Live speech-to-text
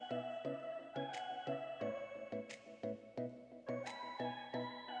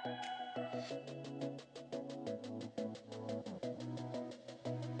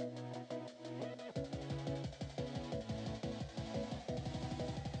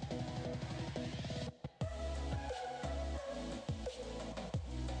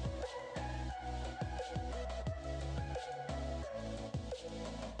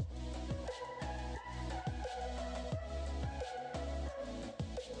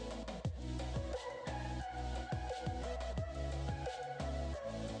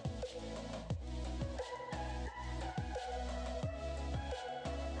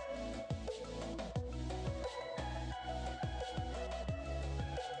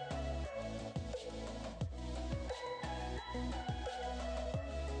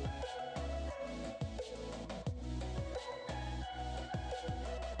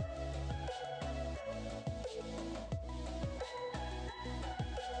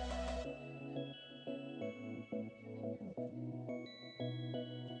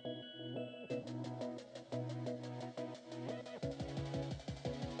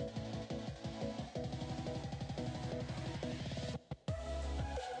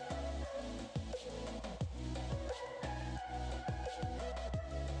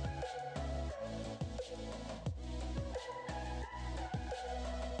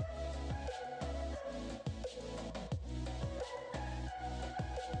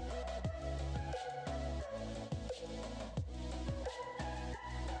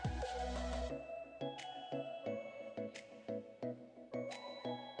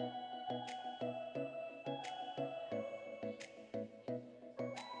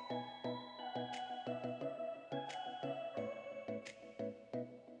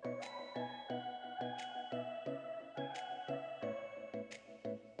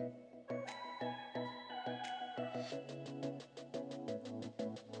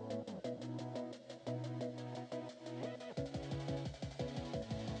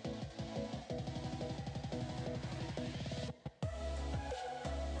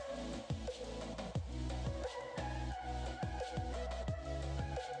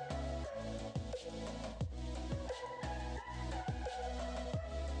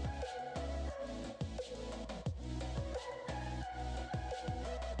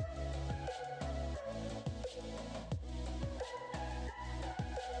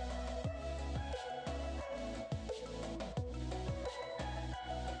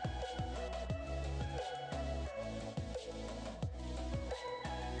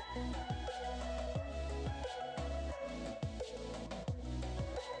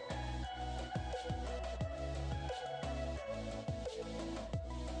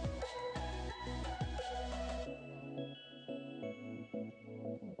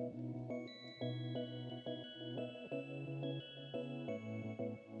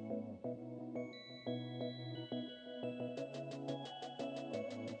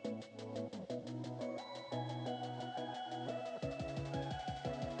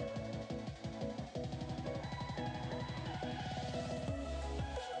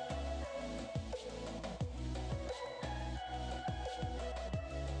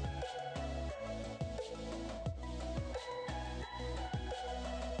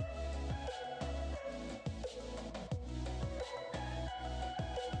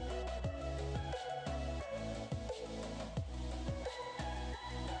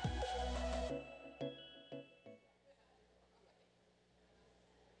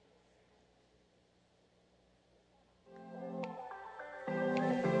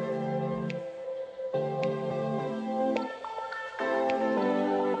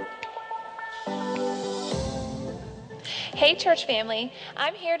Hey church family,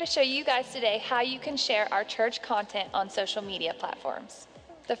 I'm here to show you guys today how you can share our church content on social media platforms.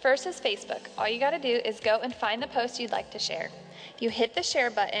 The first is Facebook. All you gotta do is go and find the post you'd like to share. You hit the share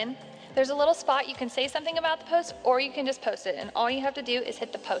button, there's a little spot you can say something about the post or you can just post it, and all you have to do is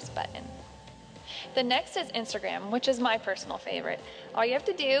hit the post button. The next is Instagram, which is my personal favorite. All you have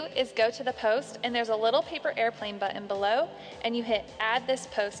to do is go to the post and there's a little paper airplane button below and you hit add this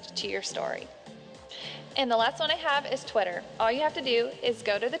post to your story. And the last one I have is Twitter. All you have to do is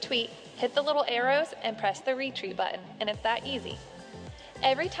go to the tweet, hit the little arrows, and press the retweet button, and it's that easy.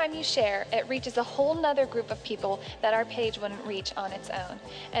 Every time you share, it reaches a whole nother group of people that our page wouldn't reach on its own.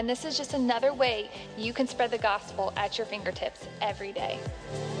 And this is just another way you can spread the gospel at your fingertips every day.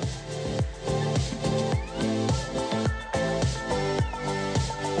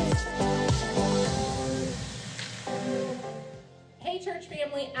 Church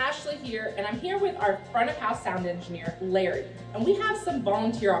family, Ashley here, and I'm here with our front of house sound engineer, Larry, and we have some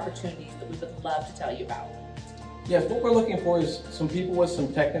volunteer opportunities that we would love to tell you about. Yes, what we're looking for is some people with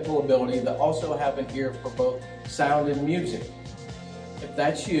some technical ability that also have an ear for both sound and music. If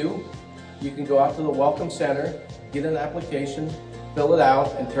that's you, you can go out to the Welcome Center, get an application, fill it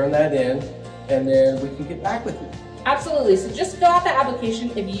out, and turn that in, and then we can get back with you. Absolutely. So just fill out the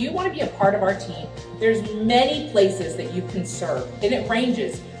application. If you want to be a part of our team, there's many places that you can serve, and it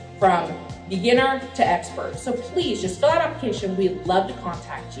ranges from beginner to expert. So please just fill out an application. We'd love to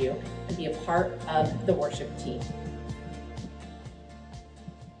contact you and be a part of the worship team.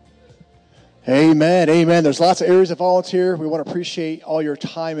 Amen, amen. There's lots of areas to volunteer. We want to appreciate all your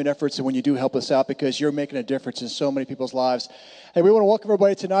time and efforts and when you do help us out, because you're making a difference in so many people's lives. Hey, we want to welcome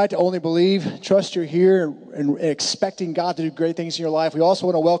everybody tonight to Only Believe. Trust you're here and expecting God to do great things in your life. We also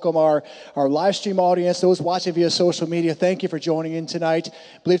want to welcome our live stream audience, those watching via social media. Thank you for joining in tonight.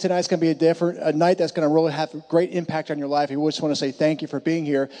 I believe tonight's going to be a night that's going to really have a great impact on your life. We just want to say thank you for being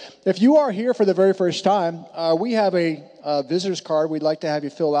here. If you are here for the very first time, we have a visitor's card we'd like to have you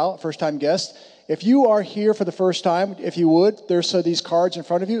fill out, first-time guest. If you are here for the first time, if you would, there's these cards in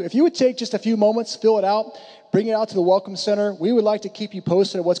front of you. If you would take just a few moments, fill it out, bring it out to the Welcome Center. We would like to keep you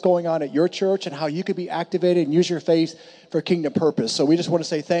posted on what's going on at your church and how you could be activated and use your faith for kingdom purpose. So we just want to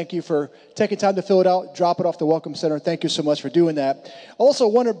say thank you for taking time to fill it out, drop it off the Welcome Center. Thank you so much for doing that. Also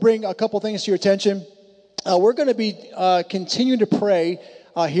want to bring a couple things to your attention. We're going to be continuing to pray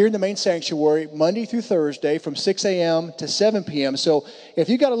here in the main sanctuary Monday through Thursday from 6 a.m. to 7 p.m. So if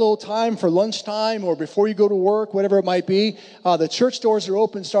you got a little time for lunchtime or before you go to work, whatever it might be, the church doors are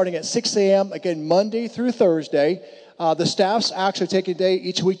open starting at 6 a.m. again Monday through Thursday. The staff's actually taking a day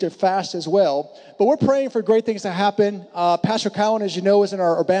each week to fast as well. But we're praying for great things to happen. Pastor Cowan, as you know, is in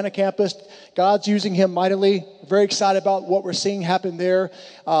our Urbana campus. God's using him mightily. Very excited about what we're seeing happen there.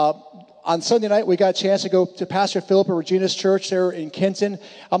 On Sunday night, we got a chance to go to Pastor Philip and Regina's church there in Kenton.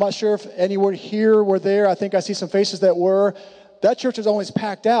 I'm not sure if anyone here were there. I think I see some faces that were. That church is always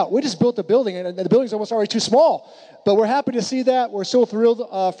packed out. We just built the building, and the building's almost already too small. But we're happy to see that. We're so thrilled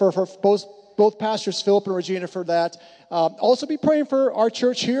for both pastors, Philip and Regina, for that. Also be praying for our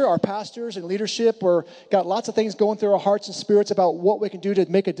church here, our pastors and leadership. We're got lots of things going through our hearts and spirits about what we can do to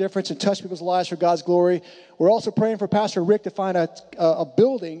make a difference and touch people's lives for God's glory. We're also praying for Pastor Rick to find a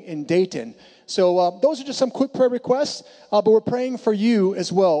building in Dayton. So those are just some quick prayer requests, but we're praying for you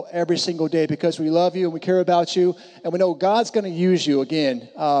as well every single day because we love you and we care about you, and we know God's going to use you again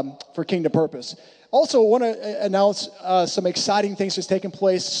for kingdom purpose. Also, I want to announce some exciting things that's taking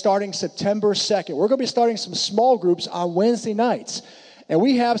place starting September 2nd. We're going to be starting some small groups on Wednesday nights. And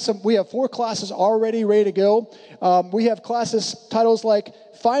we have 4 classes already ready to go. We have classes titles like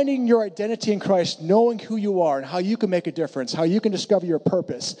Finding Your Identity in Christ, Knowing Who You Are and How You Can Make a Difference, How You Can Discover Your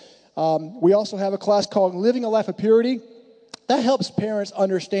Purpose. We also have a class called Living a Life of Purity. That helps parents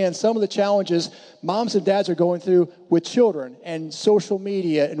understand some of the challenges moms and dads are going through with children and social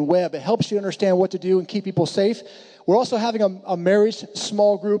media and web. It helps you understand what to do and keep people safe. We're also having a marriage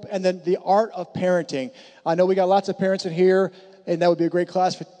small group, and then the art of parenting. I know we got lots of parents in here, and that would be a great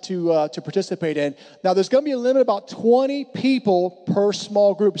class to participate in. Now, there's going to be a limit about 20 people per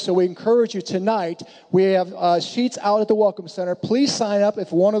small group, so we encourage you tonight. We have sheets out at the Welcome Center. Please sign up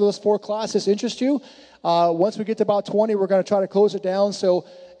if one of those 4 classes interests you. Once we get to about 20, we're going to try to close it down. So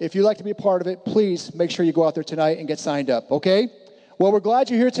if you'd like to be a part of it, please make sure you go out there tonight and get signed up, okay? Well, we're glad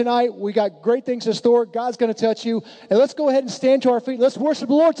you're here tonight. We got great things in store. God's going to touch you. And let's go ahead and stand to our feet. Let's worship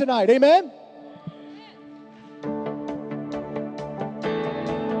the Lord tonight. Amen?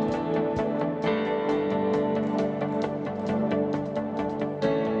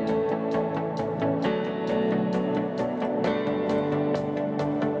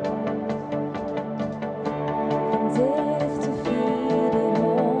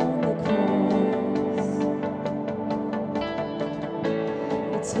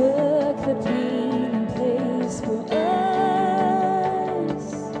 Took the pain and place for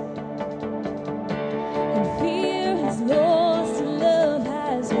us, and fear has lost and love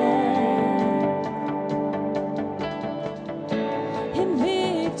has won, and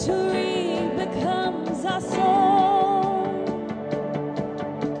victory becomes our song.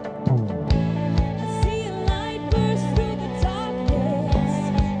 I see a light burst through the darkness.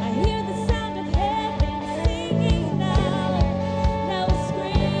 I hear the sound of heaven singing now. Now we're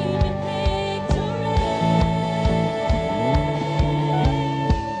screaming victory.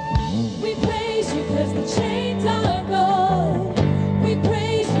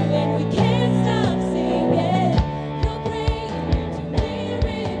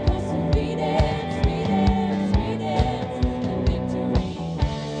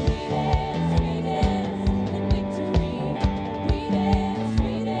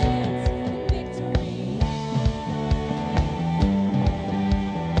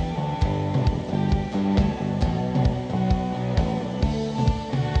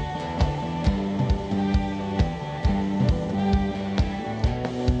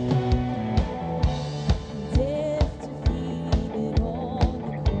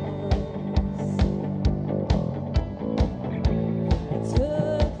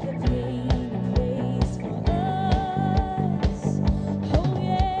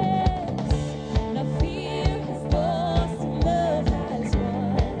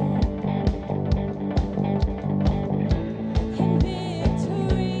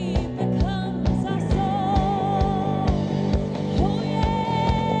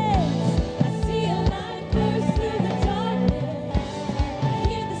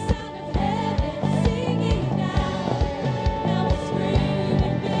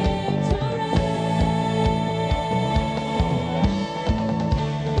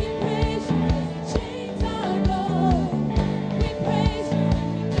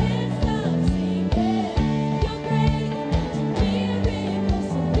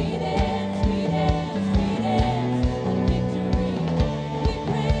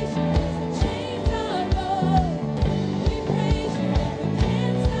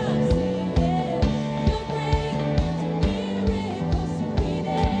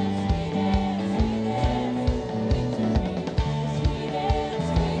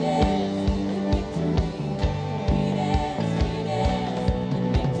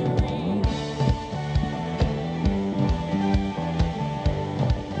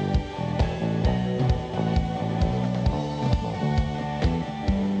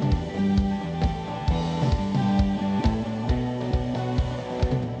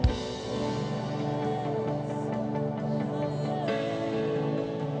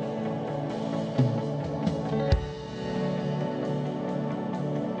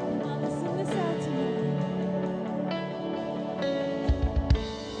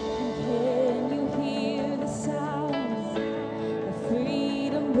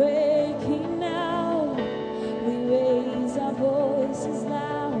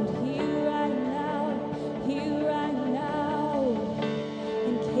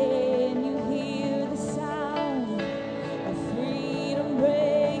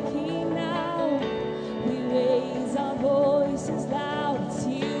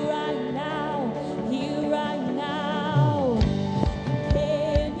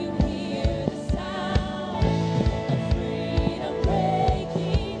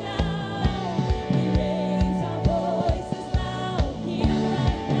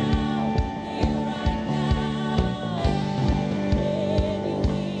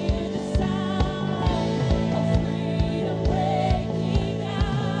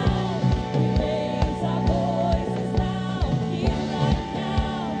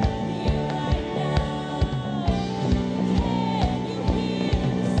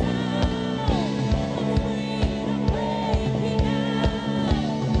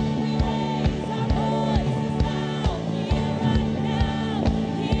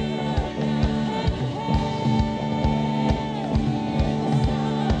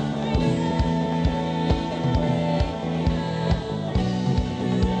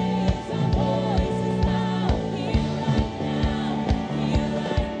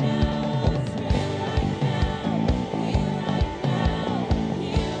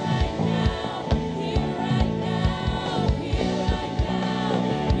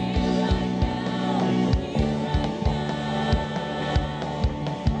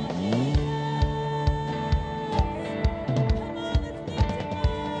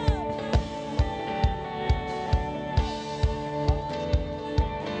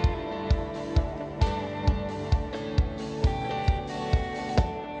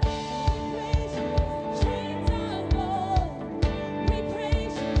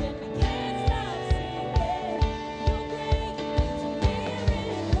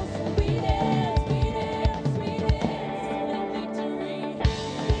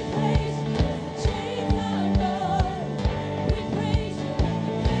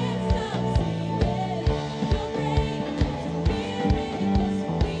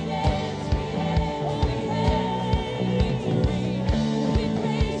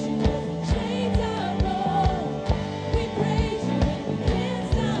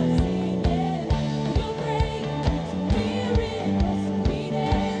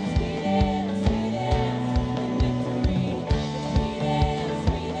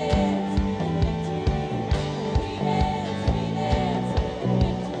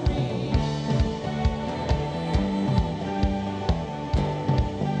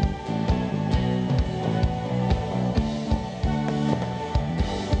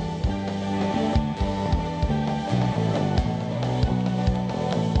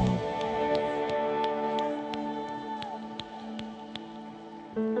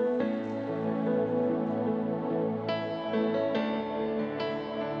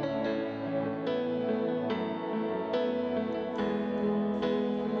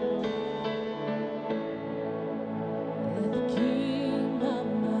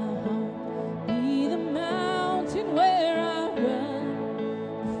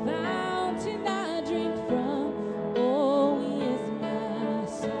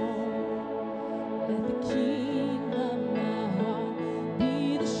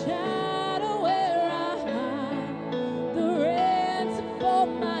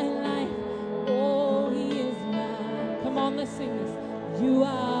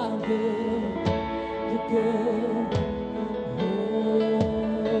 You're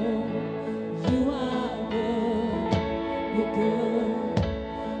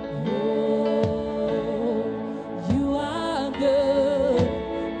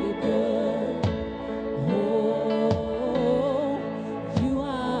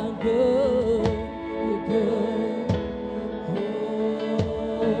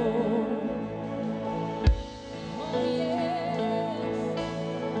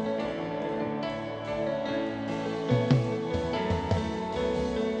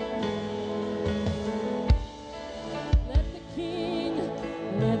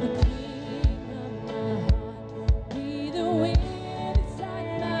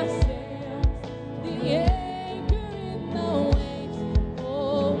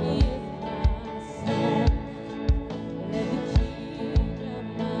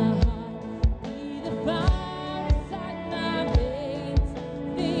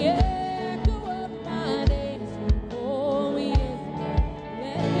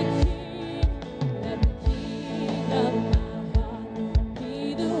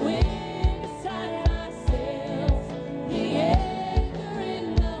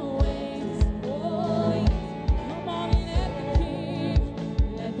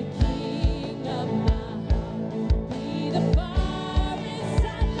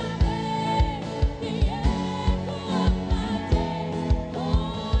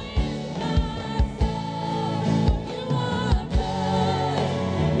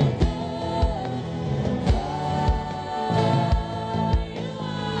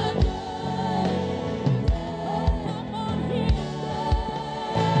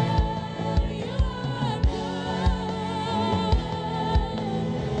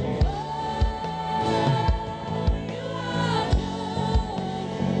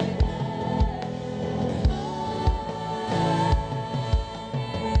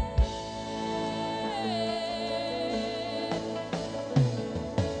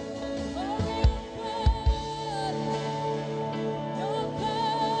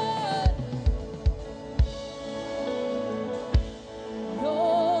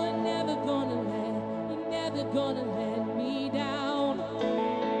never gonna let me down.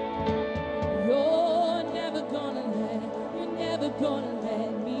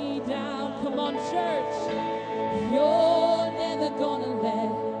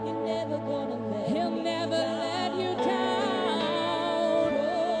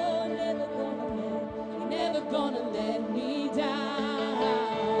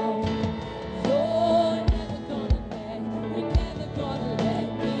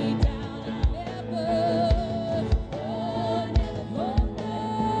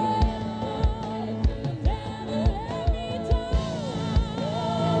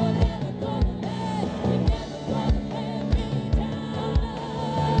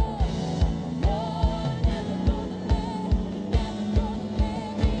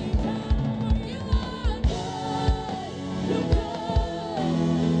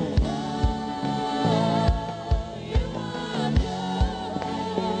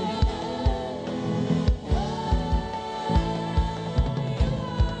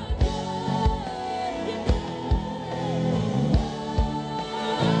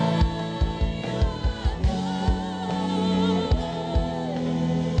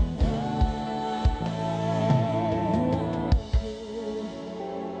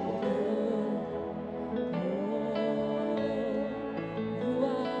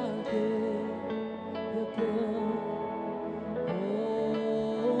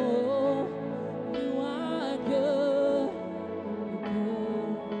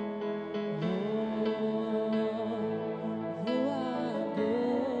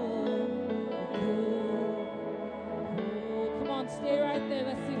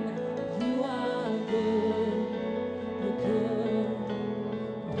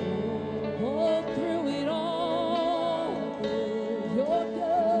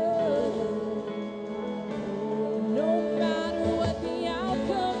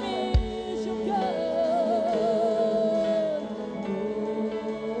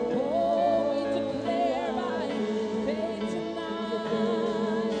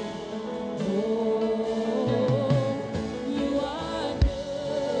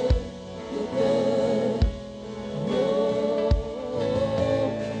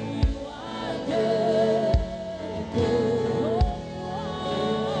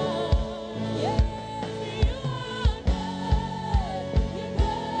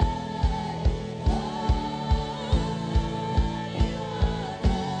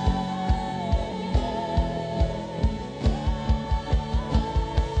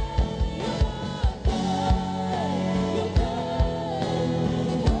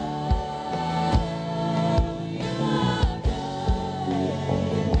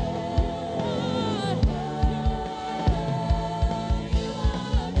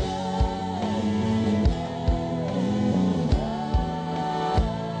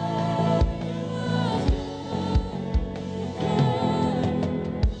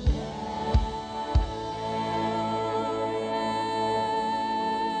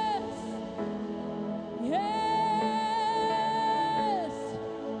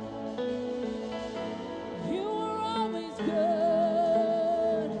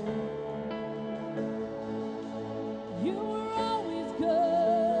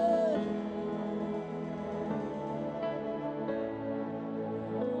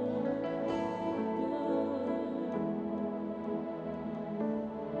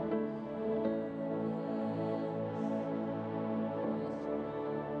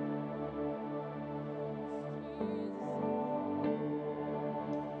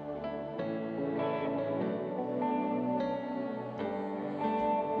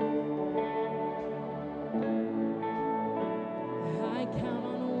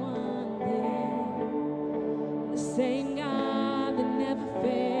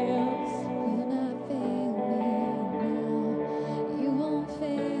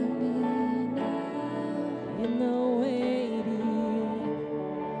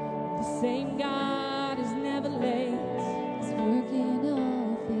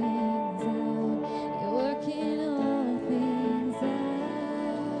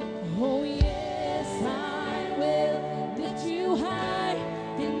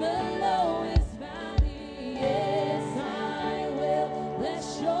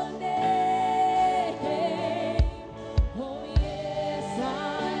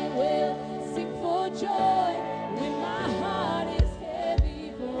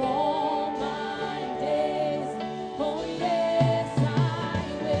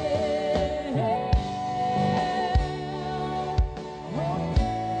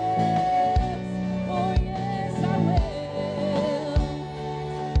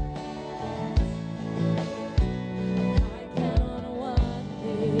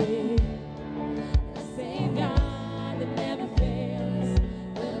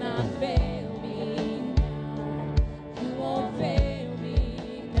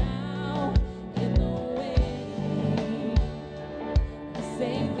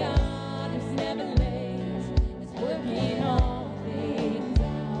 same God who's never late is working all things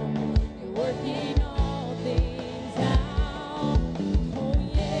out. You're working all things out. Oh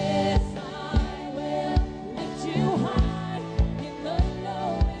yes, I will lift you high in the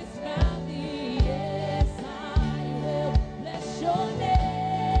lowest valley. Yes, I will bless your name.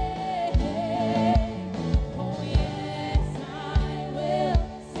 Oh yes, I will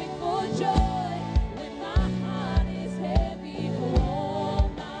sing for joy when my heart is heavy for all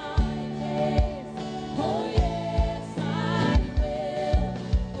my days. Oh yes, I will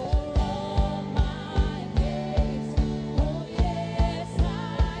for all my days. Oh yes,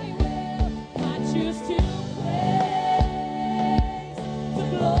 I will. I choose to praise, to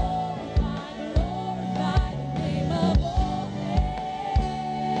glorify the name of all names.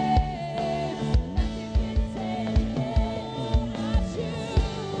 Nothing can take it. I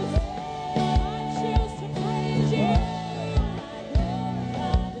choose to praise you.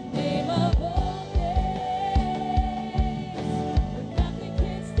 Glorify the name of all names. Nothing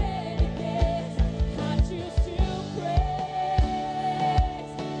can stand against. I choose to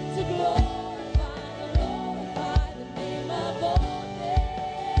praise, to glorify the name of all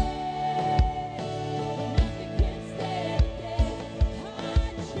names. Nothing can stand against. I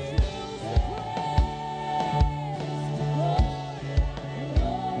choose to praise, to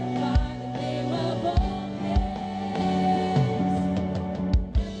glorify the name of all names.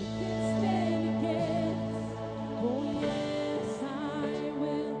 Stand against. Oh yes, I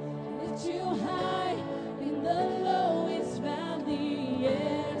will lift you high in the lowest valley.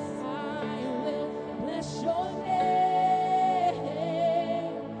 Yes, I will bless your name.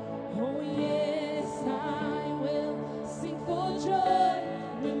 Oh yes, I will sing for joy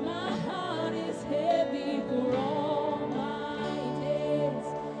when my heart is heavy for all my days.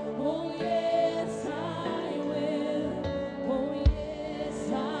 Oh yes, I will. Oh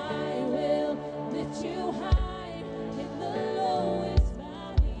yes, I will lift you high in the lowest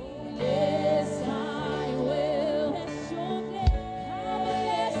valley. Yes, I will bless your name. I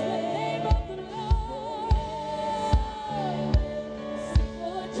bless the name of the Lord. Sing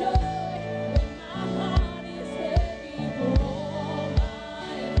for joy when my heart is heavy for all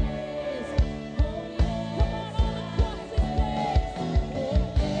my days. Oh yes, come on across this place. Oh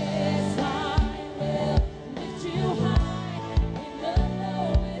yes, I will lift you high in the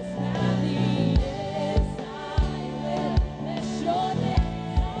lowest valley. Yes, I will bless your name.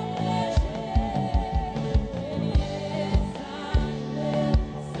 Bless your name. And yes, I will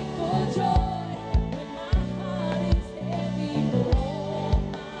sing for joy when my heart is heavy for all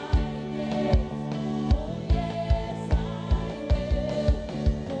my days. Oh yes, I will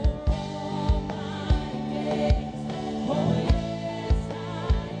for all my days. Oh yes, I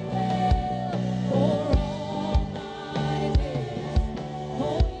will for all my days.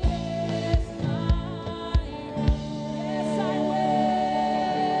 Oh yes, I will.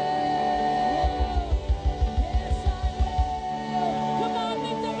 Yes, I will. Come on,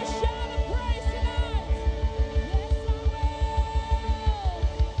 lift up a shout of praise tonight. Yes, I will.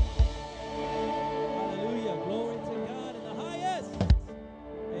 Hallelujah. Glory to God in the highest.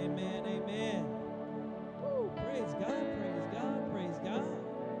 Amen. Amen. Woo, praise God. Praise God. Praise God.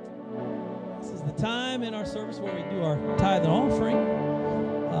 This is the time in our service where we do our tithe and offering.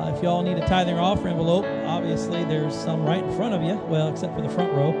 If y'all need a tithing or offering envelope, obviously there's some right in front of you. Well, except for the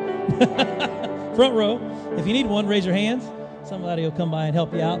front row. Front row. If you need one, raise your hands. Somebody will come by and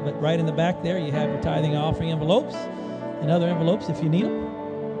help you out. But right in the back there, you have your tithing and offering envelopes and other envelopes if you need them.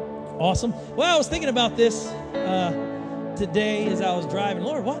 Awesome. Well, I was thinking about this today as I was driving.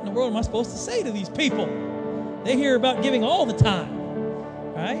 Lord, what in the world am I supposed to say to these people? They hear about giving all the time,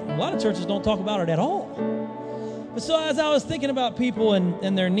 right? A lot of churches don't talk about it at all. But so as I was thinking about people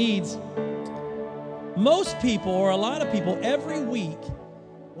and their needs, most people, or a lot of people, every week,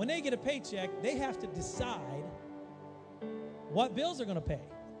 when they get a paycheck, they have to decide what bills they're going to pay.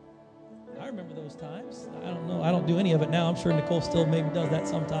 I remember those times. I don't know. I don't do any of it now. I'm sure Nicole still maybe does that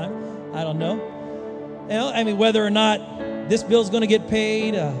sometime. I don't know. You know, I mean, whether or not this bill's going to get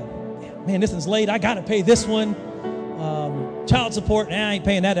paid. Man, this one's late. I got to pay this one. Child support. I ain't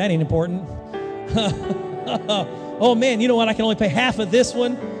paying that. That ain't important. Oh, man, you know what? I can only pay half of this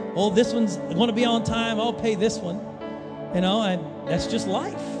one. Oh, this one's going to be on time. I'll pay this one. You know, and that's just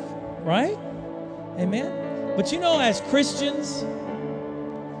life, right? Amen. But you know, as Christians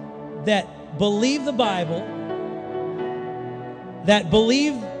that believe the Bible, that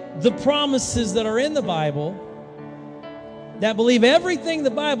believe the promises that are in the Bible, that believe everything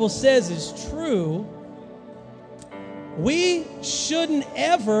the Bible says is true, we shouldn't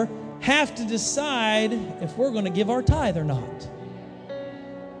ever have to decide if we're going to give our tithe or not.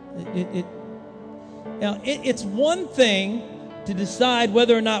 It's one thing to decide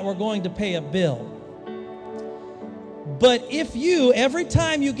whether or not we're going to pay a bill. But if every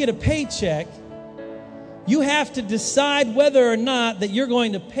time you get a paycheck, you have to decide whether or not that you're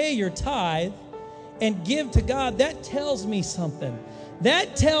going to pay your tithe and give to God, that tells me something.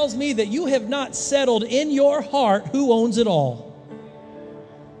 That tells me that you have not settled in your heart who owns it all.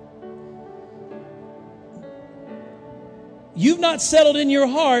 You've not settled in your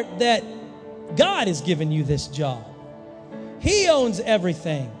heart that God has given you this job. He owns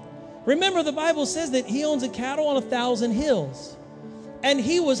everything. Remember, the Bible says that he owns a cattle on 1,000 hills. And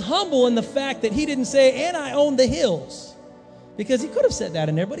he was humble in the fact that he didn't say, and I own the hills. Because he could have said that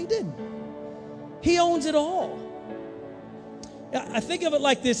in there, but he didn't. He owns it all. I think of it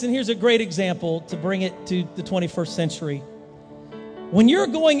like this, and here's a great example to bring it to the 21st century. When you're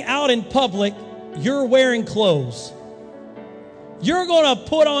going out in public, you're wearing clothes. You're going to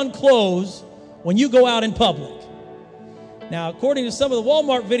put on clothes when you go out in public. Now, according to some of the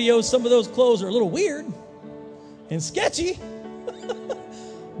Walmart videos, some of those clothes are a little weird and sketchy.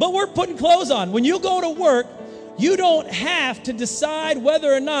 But we're putting clothes on. When you go to work, you don't have to decide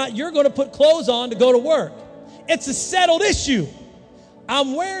whether or not you're going to put clothes on to go to work. It's a settled issue.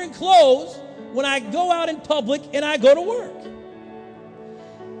 I'm wearing clothes when I go out in public and I go to work.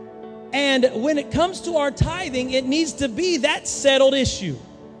 And when it comes to our tithing, it needs to be that settled issue,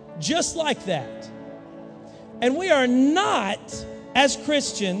 just like that. And we are not, as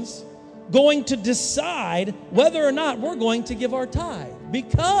Christians, going to decide whether or not we're going to give our tithe,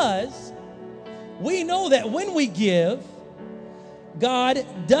 because we know that when we give, God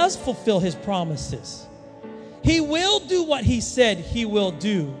does fulfill his promises. He will do what he said he will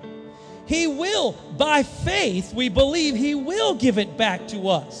do. He will, by faith, we believe he will give it back to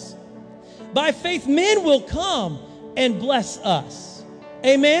us. By faith, men will come and bless us.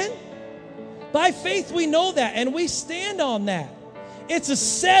 Amen? By faith, we know that, and we stand on that. It's a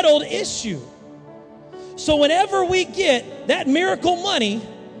settled issue. So whenever we get that miracle money,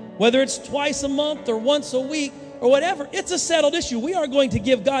 whether it's twice a month or once a week or whatever, it's a settled issue. We are going to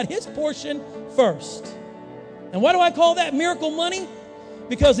give God his portion first. And why do I call that miracle money?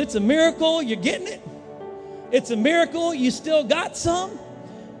 Because it's a miracle you're getting it. It's a miracle you still got some.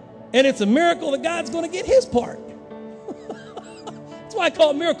 And it's a miracle that God's going to get his part. That's why I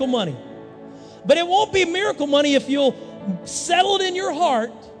call it miracle money. But it won't be miracle money if you'll settle it in your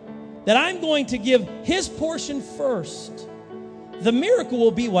heart that I'm going to give his portion first. The miracle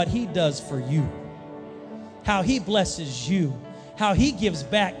will be what he does for you, how he blesses you, how he gives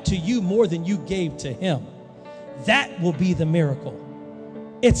back to you more than you gave to him. That will be the miracle.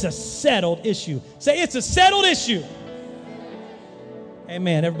 It's a settled issue. Say, it's a settled issue.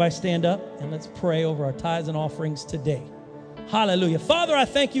 Amen. Everybody stand up and let's pray over our tithes and offerings today. Hallelujah. Father, I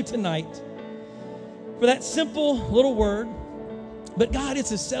thank you tonight for that simple little word. But God,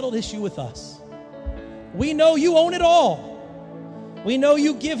 it's a settled issue with us. We know you own it all. We know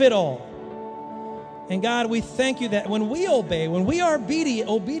you give it all. And God, we thank you that when we obey, when we are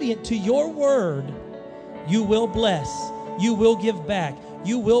obedient to your word, you will bless, you will give back,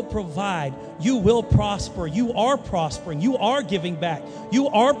 you will provide, you will prosper, you are prospering, you are giving back, you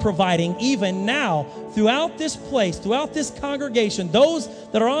are providing even now throughout this place, throughout this congregation, those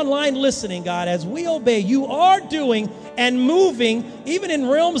that are online listening, God, as we obey, you are doing and moving even in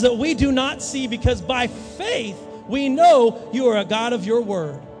realms that we do not see, because by faith we know you are a God of your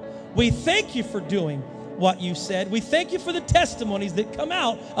word. We thank you for doing what you said. We thank you for the testimonies that come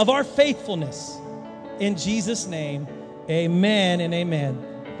out of our faithfulness. In Jesus' name, amen and amen.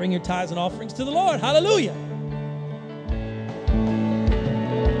 Bring your tithes and offerings to the Lord. Hallelujah.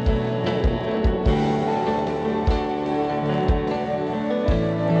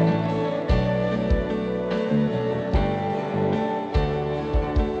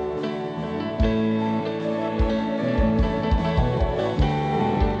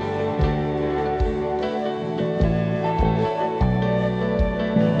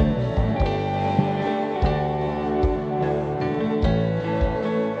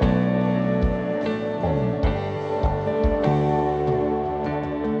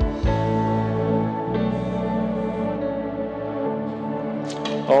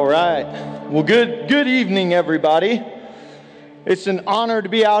 All right. Well, good evening, everybody. It's an honor to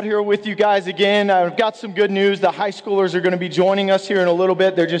be out here with you guys again. I've got some good news. The high schoolers are going to be joining us here in a little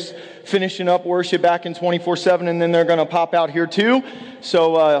bit. They're just finishing up worship back in 24/7, and then they're going to pop out here too.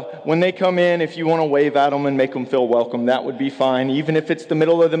 So when they come in, if you want to wave at them and make them feel welcome, that would be fine. Even if it's the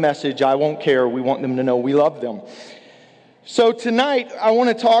middle of the message, I won't care. We want them to know we love them. So tonight, I want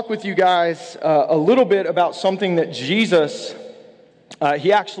to talk with you guys a little bit about something that Jesus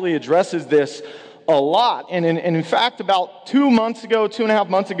He actually addresses this a lot. And in fact, about 2.5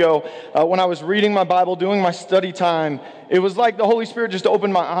 months ago, when I was reading my Bible, doing my study time, it was like the Holy Spirit just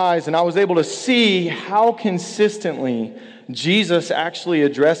opened my eyes, and I was able to see how consistently Jesus actually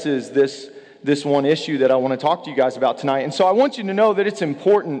addresses this one issue that I want to talk to you guys about tonight. And so I want you to know that it's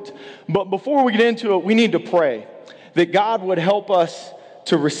important. But before we get into it, we need to pray that God would help us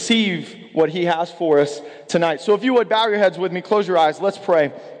to receive what He has for us tonight. So if you would bow your heads with me, close your eyes, let's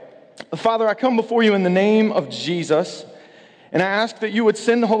pray. Father, I come before you in the name of Jesus, and I ask that you would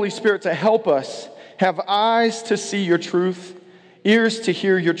send the Holy Spirit to help us have eyes to see your truth, ears to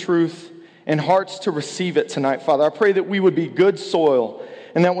hear your truth, and hearts to receive it tonight, Father. I pray that we would be good soil,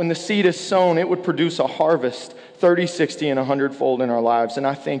 and that when the seed is sown, it would produce a harvest, 30, 60, and 100-fold in our lives. And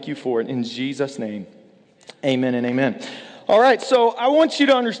I thank you for it in Jesus' name. Amen and amen. All right, so I want you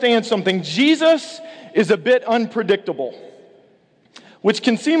to understand something. Jesus is a bit unpredictable, which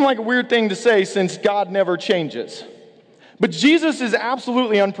can seem like a weird thing to say since God never changes. But Jesus is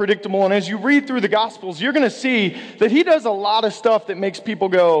absolutely unpredictable, and as you read through the Gospels, you're going to see that He does a lot of stuff that makes people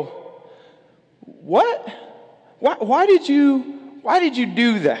go, what? Why did you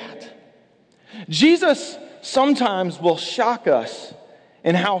do that? Jesus sometimes will shock us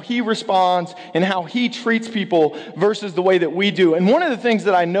in how He responds and how He treats people versus the way that we do. And one of the things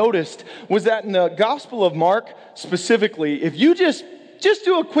that I noticed was that in the Gospel of Mark specifically, if you just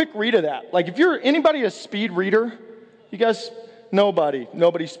do a quick read of that. Like if you're anybody a speed reader, you guys,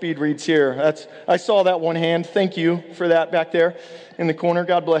 nobody speed reads here. I saw that one hand. Thank you for that back there in the corner.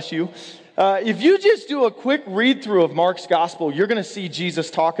 God bless you. If you just do a quick read through of Mark's gospel, you're going to see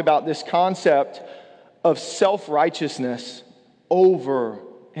Jesus talk about this concept of self-righteousness over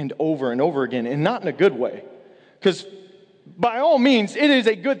and over and over again, and not in a good way. Because by all means, it is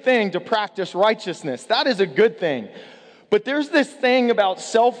a good thing to practice righteousness. That is a good thing. But there's this thing about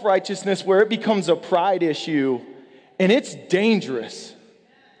self-righteousness where it becomes a pride issue, and it's dangerous.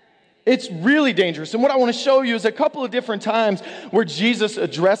 It's really dangerous. And what I want to show you is a couple of different times where Jesus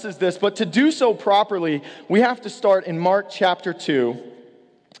addresses this. But to do so properly, we have to start in Mark chapter 2,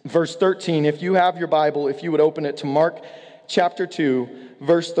 verse 13. If you have your Bible, if you would open it to Mark chapter 2,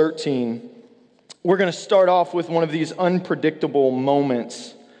 verse 13. We're going to start off with one of these unpredictable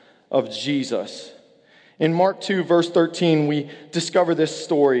moments of Jesus. In Mark 2, verse 13, we discover this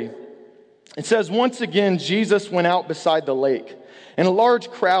story. It says, "Once again, Jesus went out beside the lake, and a large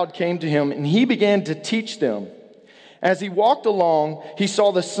crowd came to him, and he began to teach them. As he walked along, he saw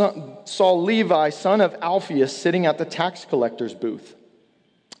Levi, son of Alphaeus, sitting at the tax collector's booth.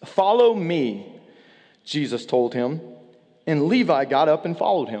 'Follow me,' Jesus told him, and Levi got up and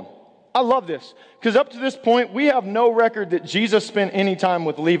followed him." I love this, because up to this point, we have no record that Jesus spent any time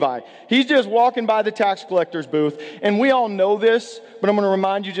with Levi. He's just walking by the tax collector's booth, and we all know this, but I'm going to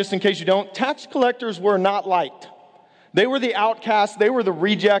remind you just in case you don't. Tax collectors were not liked. They were the outcasts. They were the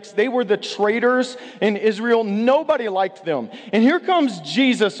rejects. They were the traitors in Israel. Nobody liked them. And here comes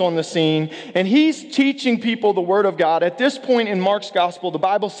Jesus on the scene, and he's teaching people the Word of God. At this point in Mark's Gospel, the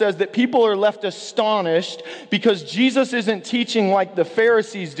Bible says that people are left astonished because Jesus isn't teaching like the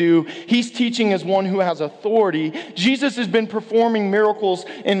Pharisees do. He's teaching as one who has authority. Jesus has been performing miracles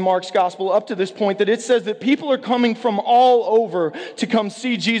in Mark's Gospel up to this point that it says that people are coming from all over to come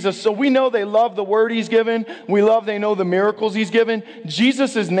see Jesus. So we know they love the Word he's given. They know the miracles he's given.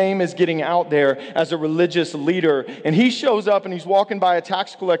 Jesus' name is getting out there as a religious leader. And he shows up and he's walking by a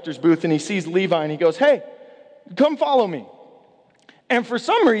tax collector's booth and he sees Levi and he goes, "Hey, come follow me." And for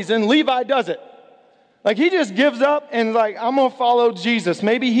some reason, Levi does it. Like he just gives up and like, I'm going to follow Jesus.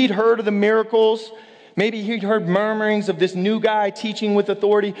 Maybe he'd heard of the miracles. Maybe he'd heard murmurings of this new guy teaching with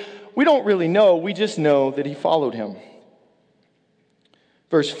authority. We don't really know. We just know that he followed him.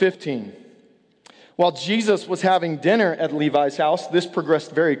 Verse 15. While Jesus was having dinner at Levi's house, this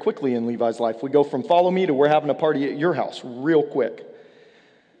progressed very quickly in Levi's life. We go from follow me to we're having a party at your house real quick.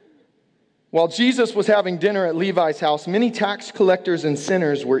 While Jesus was having dinner at Levi's house, many tax collectors and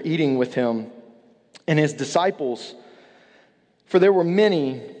sinners were eating with him and his disciples, for there were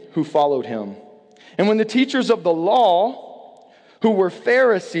many who followed him. And when the teachers of the law, who were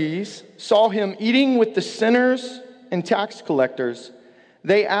Pharisees, saw him eating with the sinners and tax collectors,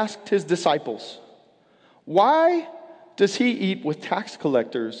 they asked his disciples, "Why does he eat with tax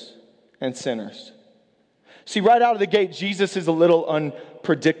collectors and sinners?" See, right out of the gate, Jesus is a little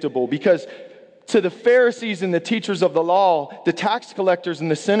unpredictable because to the Pharisees and the teachers of the law, the tax collectors and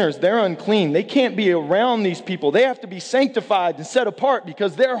the sinners, they're unclean. They can't be around these people. They have to be sanctified and set apart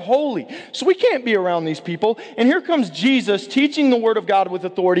because they're holy. So we can't be around these people. And here comes Jesus teaching the word of God with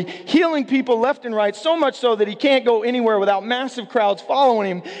authority, healing people left and right, so much so that he can't go anywhere without massive crowds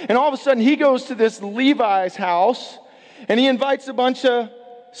following him. And all of a sudden he goes to this Levi's house and he invites a bunch of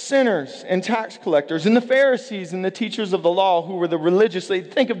sinners and tax collectors and the Pharisees and the teachers of the law, who were the religious, they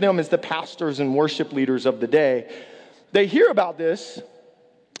think of them as the pastors and worship leaders of the day. They hear about this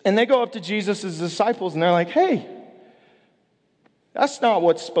and they go up to Jesus' disciples and they're like, hey, that's not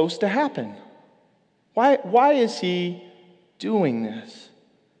what's supposed to happen. Why is he doing this?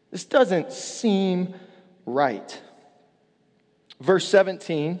 This doesn't seem right. Verse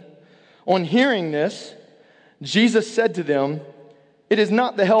 17, on hearing this, Jesus said to them, it is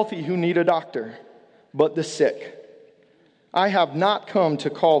not the healthy who need a doctor, but the sick. I have not come to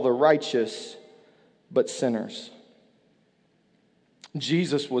call the righteous, but sinners.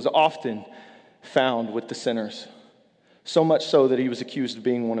 Jesus was often found with the sinners, so much so that he was accused of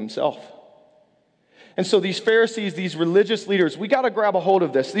being one himself. And so these Pharisees, these religious leaders, we got to grab a hold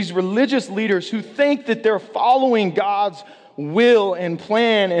of this. These religious leaders who think that they're following God's will and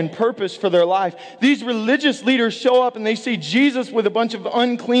plan and purpose for their life. These religious leaders show up and they see Jesus with a bunch of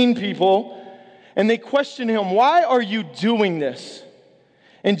unclean people and they question him, why are you doing this?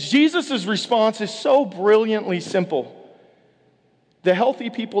 And Jesus' response is so brilliantly simple. The healthy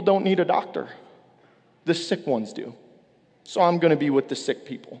people don't need a doctor. The sick ones do. So I'm going to be with the sick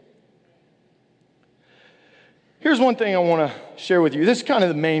people. Here's one thing I want to share with you. This is kind of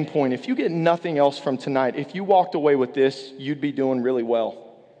the main point. If you get nothing else from tonight, if you walked away with this, you'd be doing really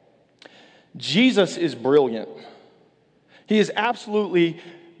well. Jesus is brilliant. He is absolutely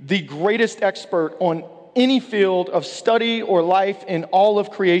the greatest expert on any field of study or life in all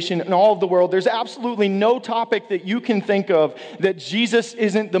of creation and all of the world. There's absolutely no topic that you can think of that Jesus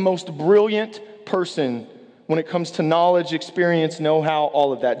isn't the most brilliant person when it comes to knowledge, experience, know-how,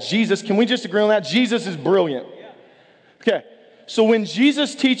 all of that. Jesus, can we just agree on that? Jesus is brilliant. Okay, so when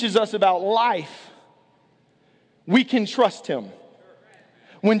Jesus teaches us about life, we can trust him.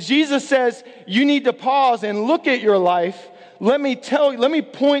 When Jesus says you need to pause and look at your life, let me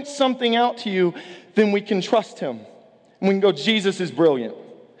point something out to you, then we can trust him. And we can go, Jesus is brilliant.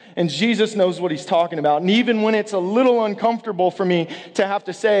 And Jesus knows what he's talking about. And even when it's a little uncomfortable for me to have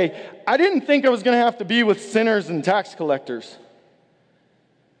to say, I didn't think I was going to have to be with sinners and tax collectors.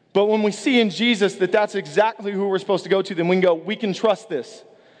 But when we see in Jesus that that's exactly who we're supposed to go to, then we can go, we can trust this.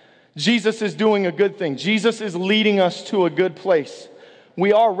 Jesus is doing a good thing. Jesus is leading us to a good place.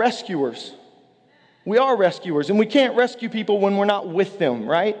 We are rescuers. We are rescuers. And we can't rescue people when we're not with them,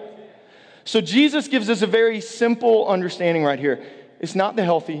 right? So Jesus gives us a very simple understanding right here. It's not the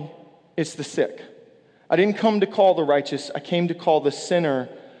healthy, it's the sick. I didn't come to call the righteous. I came to call the sinner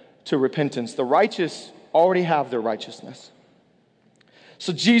to repentance. The righteous already have their righteousness.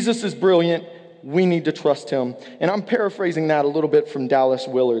 So Jesus is brilliant. We need to trust him. And I'm paraphrasing that a little bit from Dallas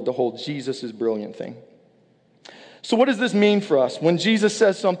Willard, the whole Jesus is brilliant thing. So what does this mean for us? When Jesus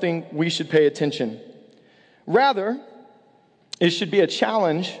says something, we should pay attention. Rather, it should be a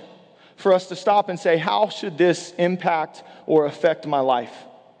challenge for us to stop and say, how should this impact or affect my life?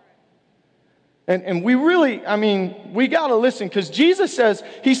 And we really, we got to listen, because Jesus says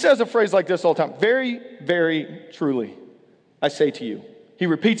a phrase like this all the time. Very, very truly, I say to you. He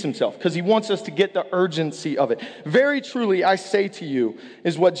repeats himself because he wants us to get the urgency of it. Very truly, I say to you,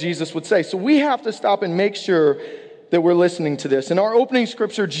 is what Jesus would say. So we have to stop and make sure that we're listening to this. In our opening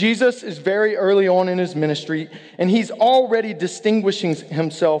scripture, Jesus is very early on in his ministry, and he's already distinguishing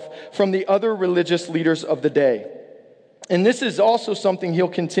himself from the other religious leaders of the day. And this is also something he'll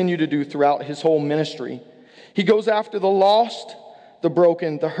continue to do throughout his whole ministry. He goes after the lost, the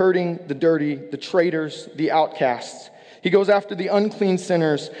broken, the hurting, the dirty, the traitors, the outcasts. He goes after the unclean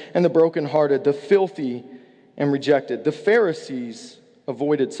sinners and the brokenhearted, the filthy and rejected. The Pharisees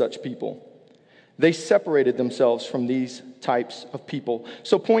avoided such people. They separated themselves from these types of people.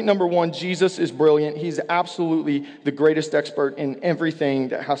 So point number one, Jesus is brilliant. He's absolutely the greatest expert in everything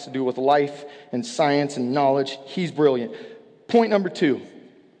that has to do with life and science and knowledge. He's brilliant. Point number two,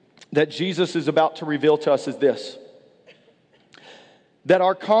 that Jesus is about to reveal to us is this: that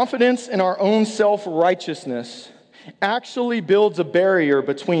our confidence in our own self-righteousness actually builds a barrier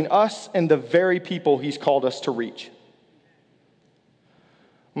between us and the very people he's called us to reach.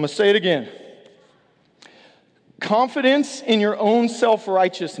 I'm going to say it again. Confidence in your own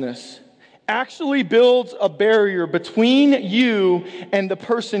self-righteousness actually builds a barrier between you and the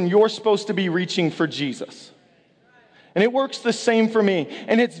person you're supposed to be reaching for Jesus. And it works the same for me.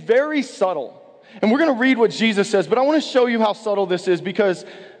 And it's very subtle. And we're going to read what Jesus says, but I want to show you how subtle this is because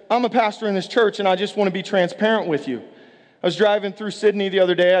I'm a pastor in this church and I just want to be transparent with you. I was driving through Sydney the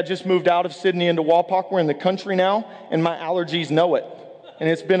other day. I just moved out of Sydney into Walpock. We're in the country now, and my allergies know it, and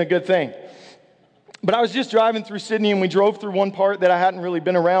it's been a good thing. But I was just driving through Sydney, and we drove through one part that I hadn't really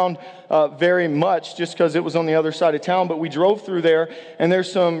been around very much just because it was on the other side of town. But we drove through there, and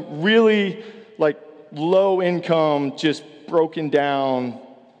there's some really low income, just broken down,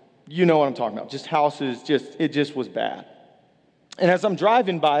 you know what I'm talking about, just houses, it just was bad. And as I'm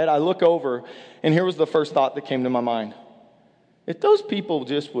driving by it, I look over, and here was the first thought that came to my mind. If those people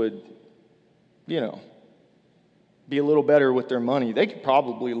just would, be a little better with their money, they could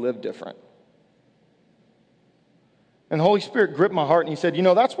probably live different. And the Holy Spirit gripped my heart and he said,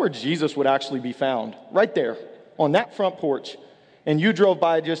 that's where Jesus would actually be found. Right there on that front porch. And you drove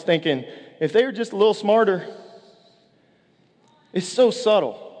by just thinking, if they were just a little smarter. It's so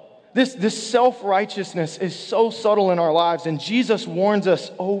subtle. This self-righteousness is so subtle in our lives. And Jesus warns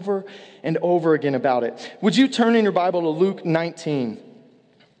us over and over again about it. Would you turn in your Bible to Luke 19? I'm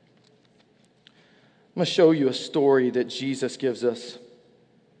going to show you a story that Jesus gives us.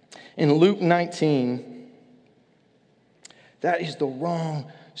 In Luke 19, that is the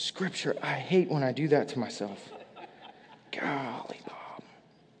wrong scripture. I hate when I do that to myself. Golly, Bob.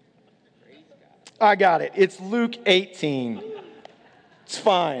 I got it. It's Luke 18. It's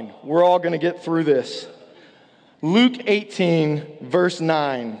fine. We're all going to get through this. Luke 18, verse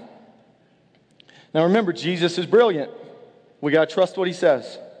 9. Now remember, Jesus is brilliant. We got to trust what he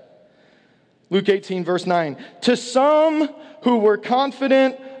says. Luke 18, verse 9. To some who were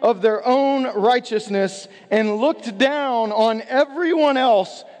confident of their own righteousness and looked down on everyone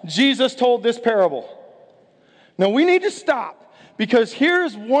else, Jesus told this parable. Now we need to stop. Because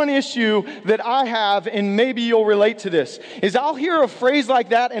here's one issue that I have, and maybe you'll relate to this, is I'll hear a phrase like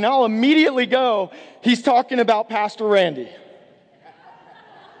that and I'll immediately go, he's talking about Pastor Randy.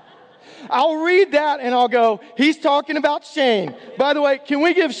 I'll read that and I'll go, he's talking about Shane. By the way, can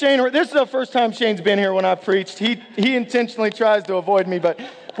we give Shane, this is the first time Shane's been here when I've preached. He intentionally tries to avoid me, but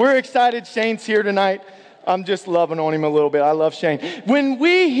we're excited Shane's here tonight. I'm just loving on him a little bit. I love Shane. When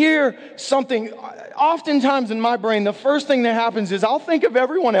we hear something, oftentimes in my brain, the first thing that happens is I'll think of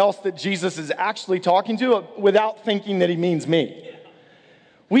everyone else that Jesus is actually talking to without thinking that he means me.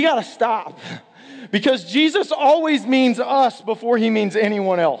 We got to stop because Jesus always means us before he means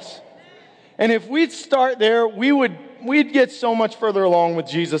anyone else. And if we'd start there, we'd get so much further along with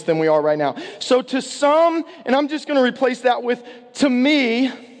Jesus than we are right now. So to some, and I'm just going to replace that with to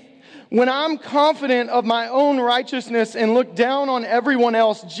me, when I'm confident of my own righteousness and look down on everyone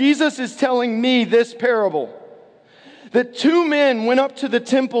else, Jesus is telling me this parable. That two men went up to the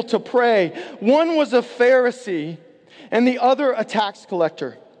temple to pray. One was a Pharisee and the other a tax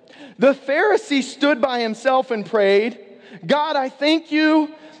collector. The Pharisee stood by himself and prayed, God, I thank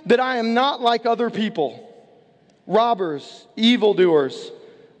you that I am not like other people, robbers, evildoers,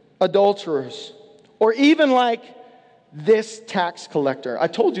 adulterers, or even like this tax collector. I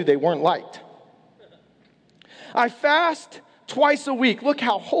told you they weren't liked. I fast twice a week. Look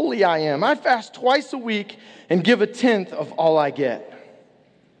how holy I am. I fast twice a week and give a tenth of all I get.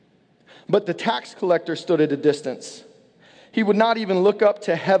 But the tax collector stood at a distance. He would not even look up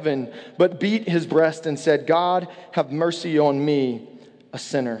to heaven, but beat his breast and said, God, have mercy on me, a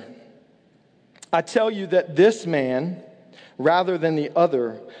sinner. I tell you that this man, rather than the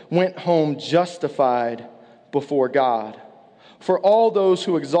other, went home justified before God. For all those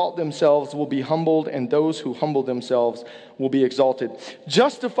who exalt themselves will be humbled, and those who humble themselves will be exalted.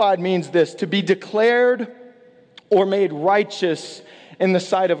 Justified means this, to be declared or made righteous in the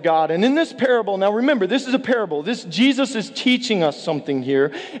sight of God. And in this parable, now remember, this is a parable. Jesus is teaching us something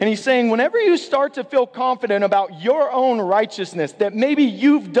here. And he's saying, whenever you start to feel confident about your own righteousness, that maybe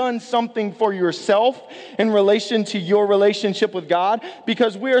you've done something for yourself in relation to your relationship with God,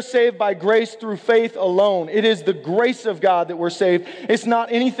 because we are saved by grace through faith alone. It is the grace of God that we're saved. It's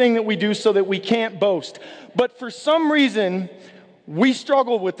not anything that we do so that we can't boast. But for some reason, we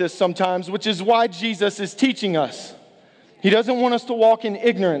struggle with this sometimes, which is why Jesus is teaching us. He doesn't want us to walk in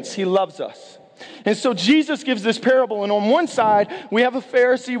ignorance. He loves us. And so Jesus gives this parable, and on one side, we have a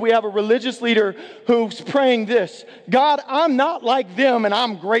Pharisee, we have a religious leader who's praying this, God, I'm not like them, and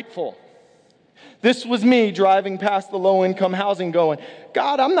I'm grateful. This was me driving past the low-income housing going,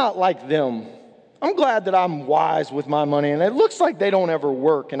 God, I'm not like them. I'm glad that I'm wise with my money, and it looks like they don't ever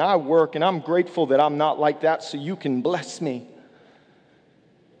work, and I work, and I'm grateful that I'm not like that, so you can bless me.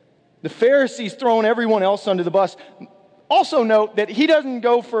 The Pharisee's throwing everyone else under the bus. Also note that he doesn't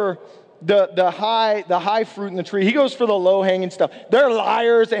go for the high fruit in the tree. He goes for the low-hanging stuff. They're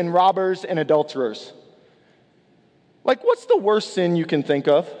liars and robbers and adulterers. Like, what's the worst sin you can think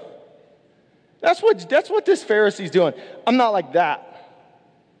of? That's what this Pharisee's doing. I'm not like that.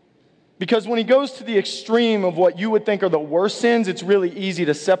 Because when he goes to the extreme of what you would think are the worst sins, it's really easy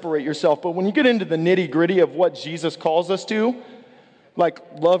to separate yourself. But when you get into the nitty-gritty of what Jesus calls us to, like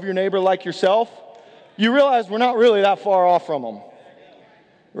love your neighbor like yourself, you realize we're not really that far off from him.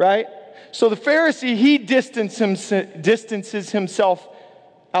 Right? So the Pharisee, he distances himself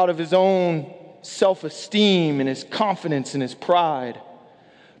out of his own self-esteem and his confidence and his pride.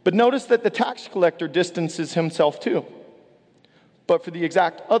 But notice that the tax collector distances himself too, but for the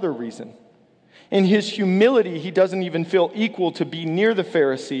exact other reason. In his humility, he doesn't even feel equal to be near the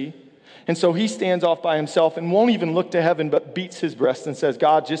Pharisee, and so he stands off by himself and won't even look to heaven, but beats his breast and says,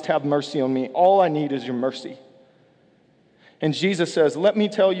 God, just have mercy on me. All I need is your mercy. And Jesus says, let me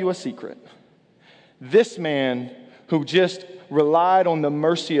tell you a secret. This man who just relied on the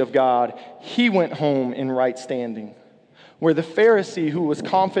mercy of God, he went home in right standing. Where the Pharisee, who was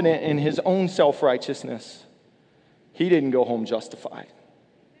confident in his own self-righteousness, he didn't go home justified.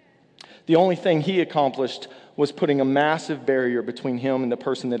 The only thing he accomplished was putting a massive barrier between him and the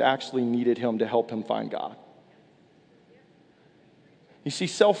person that actually needed him to help him find God. You see,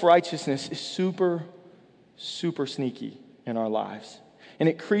 self-righteousness is super, super sneaky in our lives. And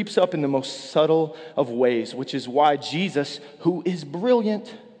it creeps up in the most subtle of ways, which is why Jesus, who is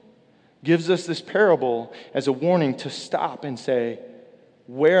brilliant, gives us this parable as a warning to stop and say,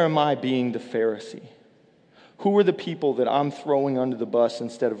 where am I being the Pharisee? Who are the people that I'm throwing under the bus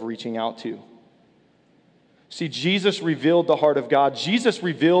instead of reaching out to? See, Jesus revealed the heart of God. Jesus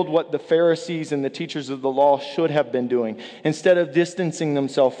revealed what the Pharisees and the teachers of the law should have been doing. Instead of distancing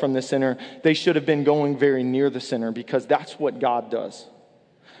themselves from the sinner, they should have been going very near the sinner, because that's what God does.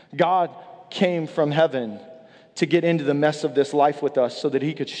 God came from heaven to get into the mess of this life with us so that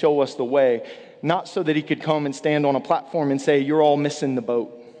he could show us the way, not so that he could come and stand on a platform and say, you're all missing the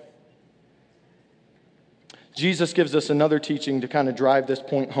boat. Jesus gives us another teaching to kind of drive this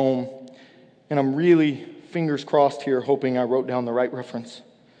point home, and I'm really fingers crossed here, hoping I wrote down the right reference.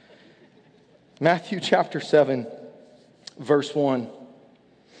 Matthew chapter 7, verse 1.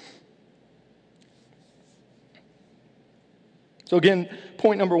 So again,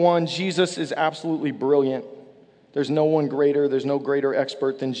 point number one, Jesus is absolutely brilliant. There's no one greater, there's no greater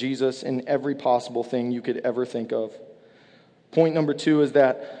expert than Jesus in every possible thing you could ever think of. Point number two is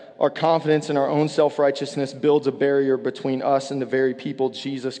that our confidence in our own self-righteousness builds a barrier between us and the very people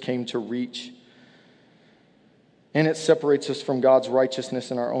Jesus came to reach. And it separates us from God's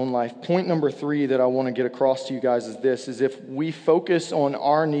righteousness in our own life. Point number three that I want to get across to you guys is this, is if we focus on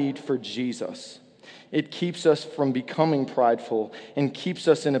our need for Jesus, it keeps us from becoming prideful and keeps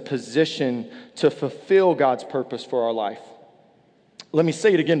us in a position to fulfill God's purpose for our life. Let me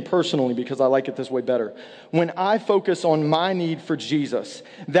say it again personally because I like it this way better. When I focus on my need for Jesus,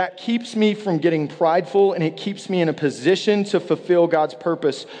 that keeps me from getting prideful, and it keeps me in a position to fulfill God's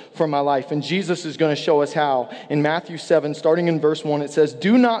purpose for my life. And Jesus is going to show us how. In Matthew 7, starting in verse 1, it says,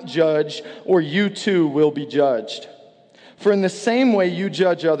 "Do not judge, or you too will be judged. For in the same way you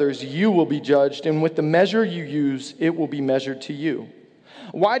judge others, you will be judged, and with the measure you use, it will be measured to you.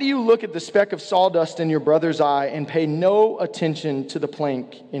 Why do you look at the speck of sawdust in your brother's eye and pay no attention to the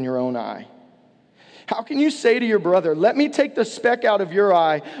plank in your own eye? How can you say to your brother, 'Let me take the speck out of your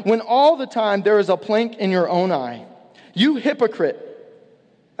eye,' when all the time there is a plank in your own eye? You hypocrite."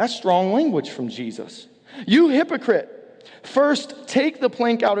 That's strong language from Jesus. "You hypocrite. First, take the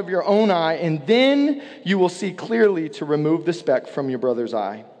plank out of your own eye, and then you will see clearly to remove the speck from your brother's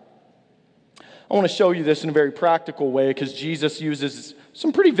eye." I want to show you this in a very practical way because Jesus uses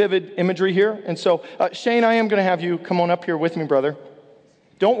some pretty vivid imagery here. And so, Shane, I am going to have you come on up here with me, brother.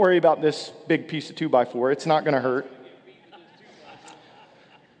 Don't worry about this big piece of 2x4. It's not going to hurt.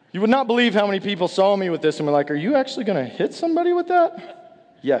 You would not believe how many people saw me with this and were like, "Are you actually going to hit somebody with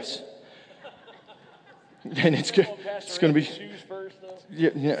that?" Yes. And it's good. It's going to be.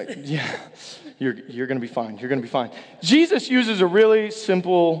 Yeah. You're going to be fine. You're going to be fine. Jesus uses a really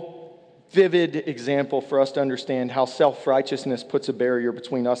simple, vivid example for us to understand how self-righteousness puts a barrier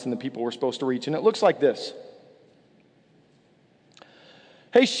between us and the people we're supposed to reach. And it looks like this.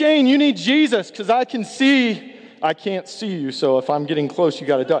 "Hey, Shane, you need Jesus because I can't see you. So if I'm getting close, you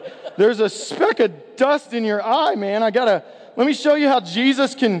got to duck. There's a speck of dust in your eye, man. Let me show you how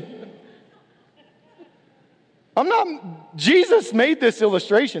Jesus can." Jesus made this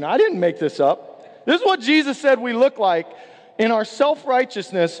illustration. I didn't make this up. This is what Jesus said we look like in our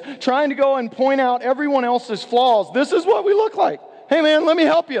self-righteousness, trying to go and point out everyone else's flaws. This is what we look like. "Hey, man, let me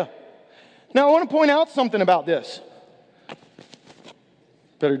help you. Now, I want to point out something about this.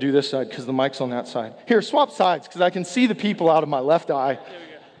 Better do this side because the mic's on that side. Here, swap sides because I can see the people out of my left eye.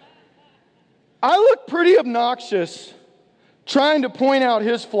 I look pretty obnoxious trying to point out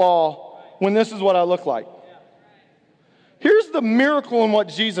his flaw when this is what I look like. Here's the miracle in what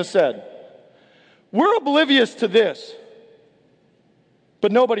Jesus said. We're oblivious to this,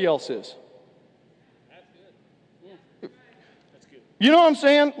 but nobody else is. You know what I'm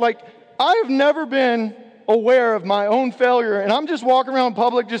saying? Like, I have never been aware of my own failure, and I'm just walking around in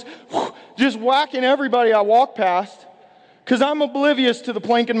public just whacking everybody I walk past because I'm oblivious to the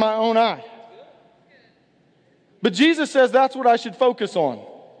plank in my own eye. But Jesus says that's what I should focus on.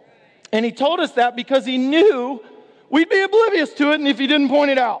 And he told us that because he knew we'd be oblivious to it and if he didn't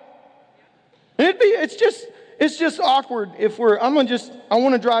point it out. And it's just awkward if I want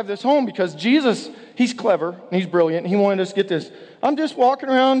to drive this home because Jesus, he's clever and he's brilliant. He wanted us to get this. I'm just walking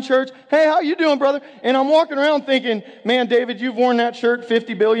around church. Hey, how you doing, brother? And I'm walking around thinking, man, David, you've worn that shirt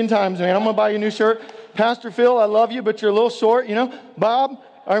 50 billion times, man. I'm going to buy you a new shirt. Pastor Phil, I love you, but you're a little short, you know. Bob,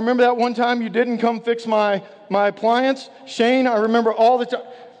 I remember that one time you didn't come fix my appliance. Shane, I remember all the time.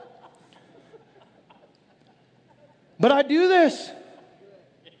 But I do this.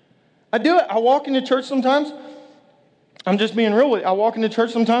 I do it. I walk into church sometimes. I'm just being real with you. I walk into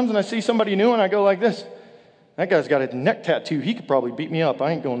church sometimes and I see somebody new and I go like this. That guy's got a neck tattoo. He could probably beat me up.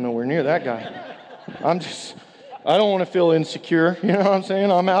 I ain't going nowhere near that guy. I don't want to feel insecure. You know what I'm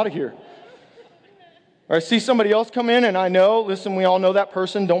saying? I'm out of here. Or I see somebody else come in and I know, listen, we all know that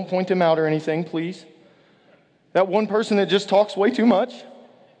person. Don't point them out or anything, please. That one person that just talks way too much.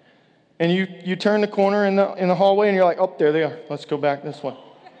 And you turn the corner in the hallway and you're like, oh, there they are. Let's go back this way.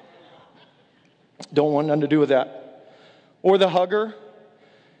 Don't want nothing to do with that. Or the hugger,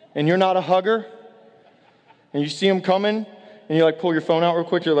 and you're not a hugger, and you see them coming, and you like pull your phone out real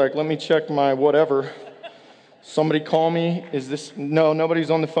quick. You're like, let me check my whatever. Somebody call me. Is this? No, nobody's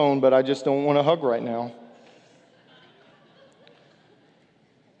on the phone, but I just don't want to hug right now.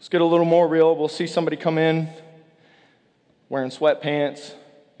 Let's get a little more real. We'll see somebody come in wearing sweatpants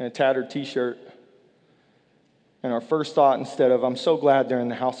and a tattered t-shirt. And our first thought, instead of, I'm so glad they're in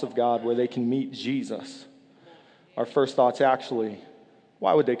the house of God where they can meet Jesus, our first thought's actually,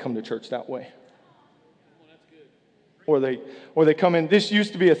 why would they come to church that way? Or they come in, this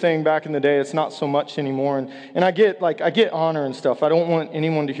used to be a thing back in the day, it's not so much anymore. And I get honor and stuff. I don't want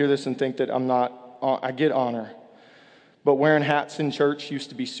anyone to hear this and think that I get honor. But wearing hats in church used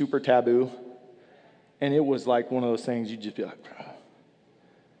to be super taboo. And it was like one of those things you'd just be like, bro.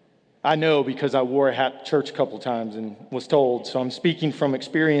 I know because I wore a hat to church a couple times and was told, so I'm speaking from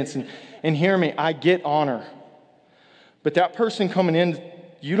experience. And hear me, I get honor. But that person coming in,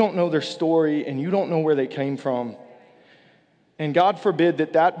 you don't know their story and you don't know where they came from. And God forbid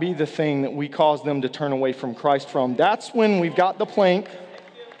that be the thing that we cause them to turn away from Christ from. That's when we've got the plank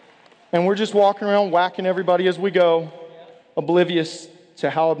and we're just walking around whacking everybody as we go, oblivious to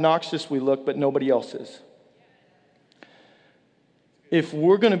how obnoxious we look, but nobody else is. If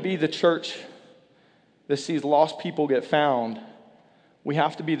we're going to be the church that sees lost people get found, we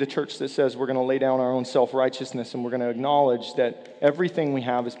have to be the church that says we're going to lay down our own self-righteousness and we're going to acknowledge that everything we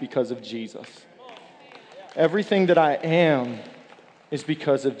have is because of Jesus. Everything that I am is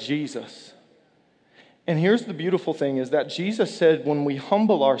because of Jesus. And here's the beautiful thing is that Jesus said when we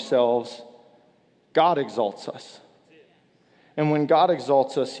humble ourselves, God exalts us. And when God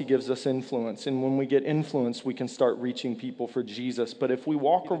exalts us, he gives us influence. And when we get influence, we can start reaching people for Jesus. But if we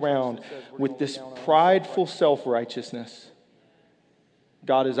walk around with this prideful self-righteousness,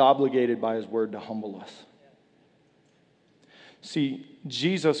 God is obligated by his word to humble us. See,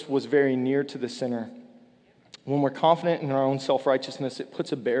 Jesus was very near to the sinner. When we're confident in our own self-righteousness, it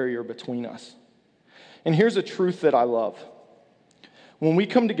puts a barrier between us. And here's a truth that I love. When we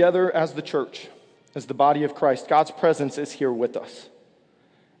come together as the church, as the body of Christ, God's presence is here with us.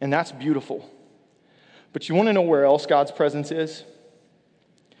 And that's beautiful. But you want to know where else God's presence is?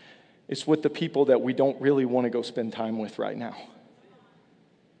 It's with the people that we don't really want to go spend time with right now.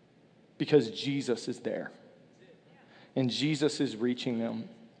 Because Jesus is there. And Jesus is reaching them.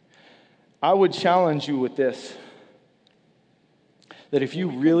 I would challenge you with this. That if you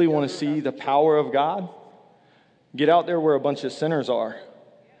really want to see the power of God, get out there where a bunch of sinners are.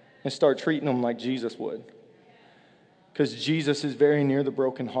 And start treating them like Jesus would. Because Jesus is very near the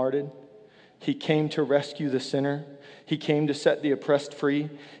brokenhearted. He came to rescue the sinner. He came to set the oppressed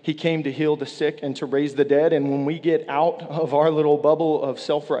free. He came to heal the sick and to raise the dead. And when we get out of our little bubble of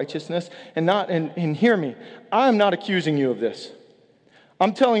self-righteousness, and hear me, I'm not accusing you of this.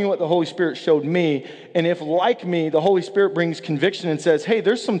 I'm telling you what the Holy Spirit showed me. And if, like me, the Holy Spirit brings conviction and says, hey,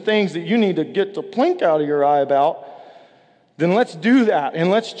 there's some things that you need to get the plank out of your eye about, then let's do that. And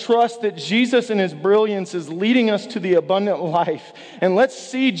let's trust that Jesus in his brilliance is leading us to the abundant life. And let's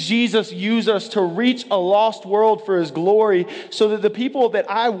see Jesus use us to reach a lost world for his glory, so that the people that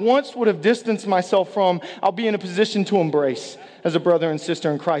I once would have distanced myself from, I'll be in a position to embrace as a brother and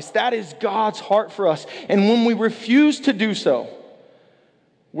sister in Christ. That is God's heart for us. And when we refuse to do so,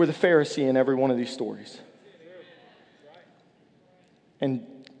 we're the Pharisee in every one of these stories. And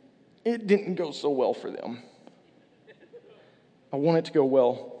it didn't go so well for them. I want it to go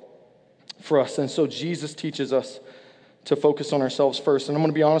well for us. And so Jesus teaches us to focus on ourselves first. And I'm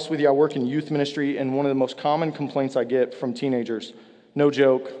going to be honest with you, I work in youth ministry, and one of the most common complaints I get from teenagers, no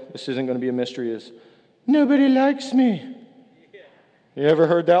joke, this isn't going to be a mystery, is, nobody likes me. You ever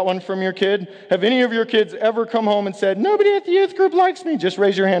heard that one from your kid? Have any of your kids ever come home and said, nobody at the youth group likes me? Just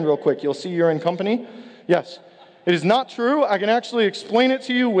raise your hand real quick. You'll see you're in company. Yes. It is not true. I can actually explain it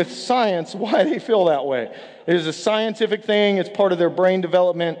to you with science why they feel that way. It is a scientific thing. It's part of their brain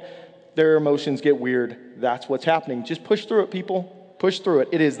development. Their emotions get weird. That's what's happening. Just push through it, people. Push through it.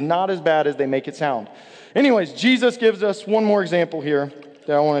 It is not as bad as they make it sound. Anyways, Jesus gives us one more example here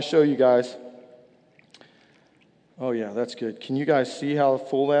that I want to show you guys. Oh yeah, that's good. Can you guys see how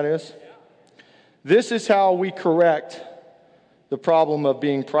full that is? This is how we correct the problem of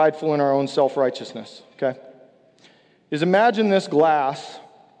being prideful in our own self-righteousness, okay? Is imagine this glass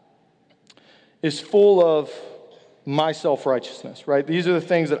is full of my self-righteousness, right? These are the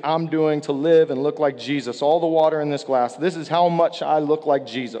things that I'm doing to live and look like Jesus. All the water in this glass, this is how much I look like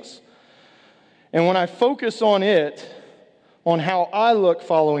Jesus. And when I focus on it, on how I look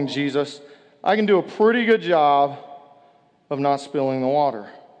following Jesus, I can do a pretty good job of not spilling the water.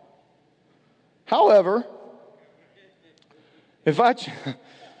 However, if I... Give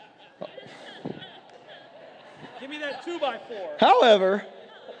me that 2x4. However,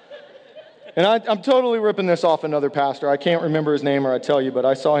 and I'm totally ripping this off another pastor. I can't remember his name or I tell you, but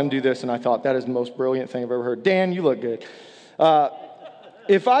I saw him do this and I thought, that is the most brilliant thing I've ever heard. Dan, you look good.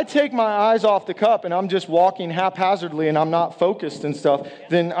 If I take my eyes off the cup and I'm just walking haphazardly and I'm not focused and stuff,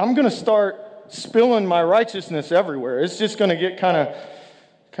 then I'm going to start spilling my righteousness everywhere. It's just going to get kind of,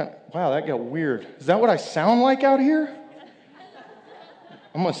 wow, that got weird. Is that what I sound like out here?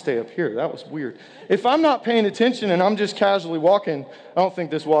 I'm going to stay up here. That was weird. If I'm not paying attention and I'm just casually walking, I don't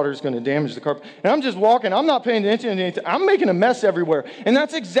think this water is going to damage the carpet. And I'm just walking, I'm not paying attention to anything. I'm making a mess everywhere. And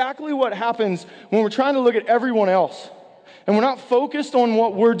that's exactly what happens when we're trying to look at everyone else. And we're not focused on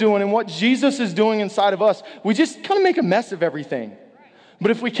what we're doing and what Jesus is doing inside of us. We just kind of make a mess of everything.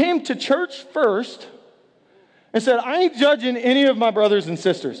 But if we came to church first and said, I ain't judging any of my brothers and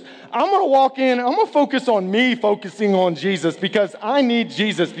sisters. I'm going to walk in, I'm going to focus on me focusing on Jesus because I need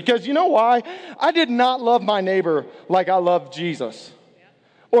Jesus. Because you know why? I did not love my neighbor like I love Jesus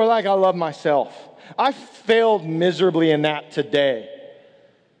or like I love myself. I failed miserably in that today.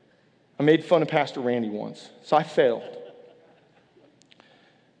 I made fun of Pastor Randy once, so I failed.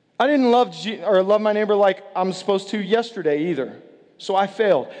 I didn't love my neighbor like I'm supposed to yesterday either. So I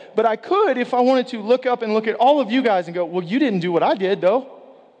failed. But I could, if I wanted to, look up and look at all of you guys and go, well, you didn't do what I did, though.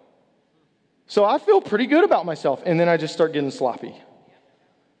 So I feel pretty good about myself. And then I just start getting sloppy.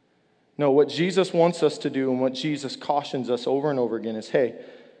 No, what Jesus wants us to do and what Jesus cautions us over and over again is, hey,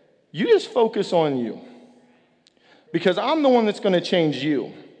 you just focus on you. Because I'm the one that's going to change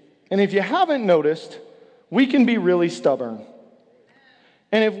you. And if you haven't noticed, we can be really stubborn.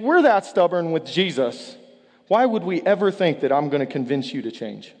 And if we're that stubborn with Jesus, why would we ever think that I'm going to convince you to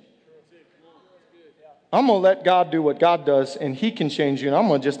change? I'm going to let God do what God does, and he can change you, and I'm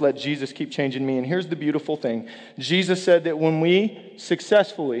going to just let Jesus keep changing me. And here's the beautiful thing. Jesus said that when we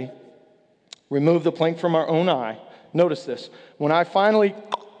successfully remove the plank from our own eye, notice this, when I finally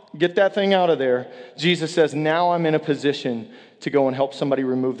get that thing out of there, Jesus says, now I'm in a position to go and help somebody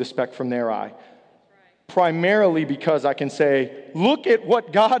remove the speck from their eye. Primarily because I can say, look at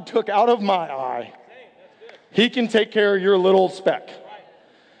what God took out of my eye. He can take care of your little speck.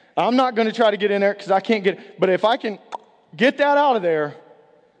 I'm not going to try to get in there because I can't get it. But if I can get that out of there,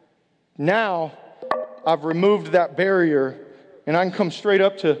 now I've removed that barrier and I can come straight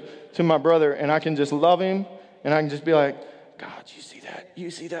up to my brother and I can just love him and I can just be like, God, you see that? You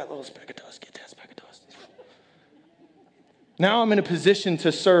see that little speck of dust? Get that speck of dust. Now I'm in a position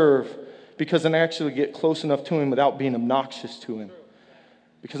to serve because I actually get close enough to him without being obnoxious to him.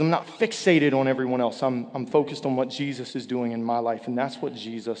 Because I'm not fixated on everyone else. I'm focused on what Jesus is doing in my life. And that's what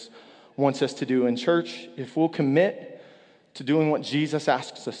Jesus wants us to do. In church, if we'll commit to doing what Jesus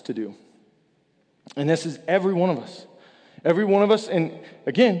asks us to do, and this is every one of us, Every one of us, and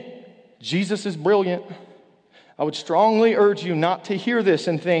again, Jesus is brilliant. I would strongly urge you not to hear this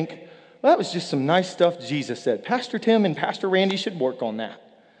and think, well, that was just some nice stuff Jesus said. Pastor Tim and Pastor Randy should work on that.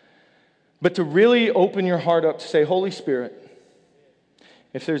 But to really open your heart up to say, Holy Spirit,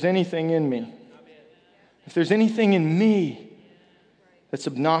 if there's anything in me, if there's anything in me that's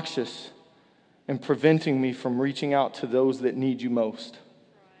obnoxious and preventing me from reaching out to those that need you most,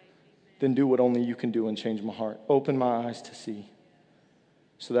 then do what only you can do and change my heart. Open my eyes to see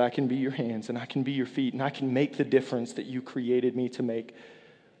so that I can be your hands and I can be your feet and I can make the difference that you created me to make.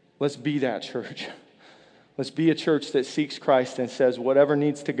 Let's be that church. Let's be a church that seeks Christ and says, whatever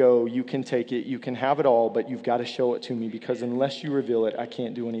needs to go, you can take it, you can have it all, but you've got to show it to me because unless you reveal it, I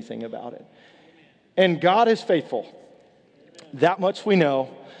can't do anything about it. And God is faithful. That much we know.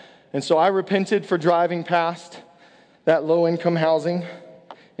 And so I repented for driving past that low-income housing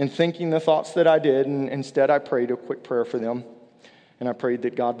and thinking the thoughts that I did, and instead I prayed a quick prayer for them, and I prayed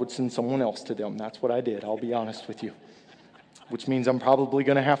that God would send someone else to them. That's what I did, I'll be honest with you, which means I'm probably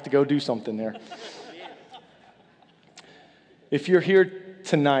going to have to go do something there. If you're here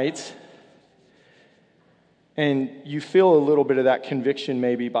tonight and you feel a little bit of that conviction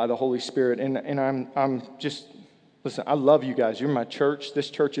maybe by the Holy Spirit, and I'm just, listen, I love you guys. You're my church. This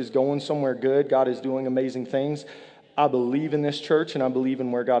church is going somewhere good. God is doing amazing things. I believe in this church, and I believe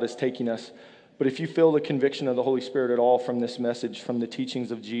in where God is taking us. But if you feel the conviction of the Holy Spirit at all from this message, from the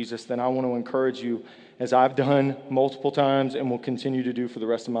teachings of Jesus, then I want to encourage you, as I've done multiple times and will continue to do for the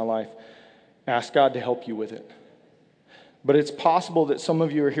rest of my life, ask God to help you with it. But it's possible that some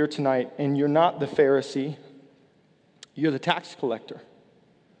of you are here tonight, and you're not the Pharisee. You're the tax collector,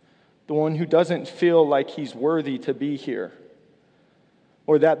 the one who doesn't feel like he's worthy to be here,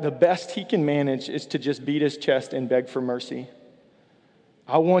 or that the best he can manage is to just beat his chest and beg for mercy.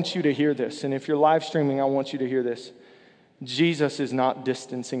 I want you to hear this, and if you're live streaming, I want you to hear this. Jesus is not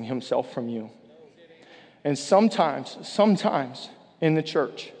distancing himself from you. And sometimes in the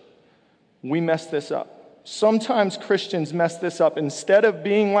church, we mess this up. Sometimes Christians mess this up. Instead of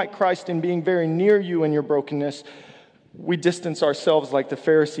being like Christ and being very near you in your brokenness, we distance ourselves like the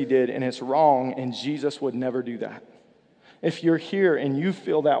Pharisee did, and it's wrong, and Jesus would never do that. If you're here and you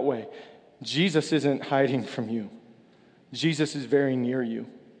feel that way, Jesus isn't hiding from you. Jesus is very near you.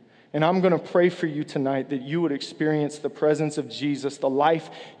 And I'm going to pray for you tonight that you would experience the presence of Jesus, the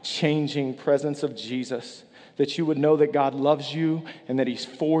life-changing presence of Jesus, that you would know that God loves you and that he's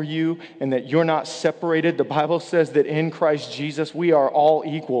for you and that you're not separated. The Bible says that in Christ Jesus, we are all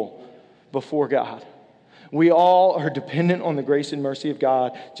equal before God. We all are dependent on the grace and mercy of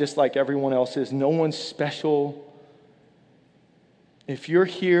God, just like everyone else is. No one's special. If you're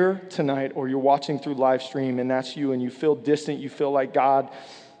here tonight or you're watching through live stream and that's you and you feel distant, you feel like God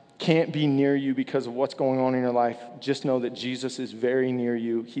can't be near you because of what's going on in your life, just know that Jesus is very near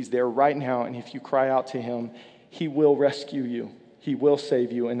you. He's there right now, and if you cry out to him, he will rescue you. He will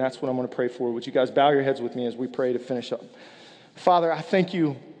save you, and that's what I'm going to pray for. Would you guys bow your heads with me as we pray to finish up? Father, I thank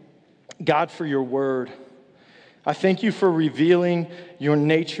you, God, for your word. I thank you for revealing your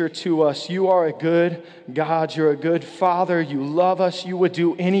nature to us. You are a good God. You're a good Father. You love us. You would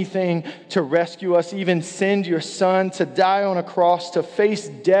do anything to rescue us, even send your Son to die on a cross, to face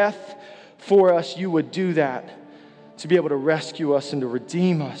death for us. You would do that to be able to rescue us and to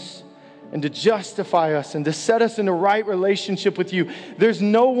redeem us and to justify us and to set us in the right relationship with you. There's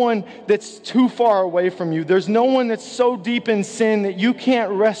no one that's too far away from you. There's no one that's so deep in sin that you can't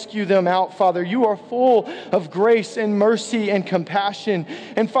rescue them out, Father. You are full of grace and mercy and compassion.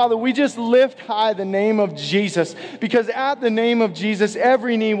 And Father, we just lift high the name of Jesus, because at the name of Jesus,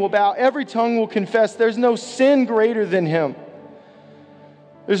 every knee will bow, every tongue will confess there's no sin greater than him.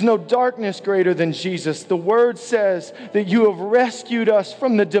 There's no darkness greater than Jesus. The word says that you have rescued us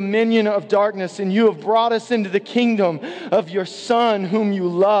from the dominion of darkness and you have brought us into the kingdom of your Son whom you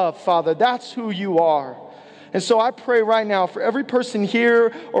love, Father. That's who you are. And so I pray right now for every person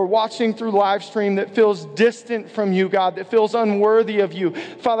here or watching through live stream that feels distant from you, God, that feels unworthy of you.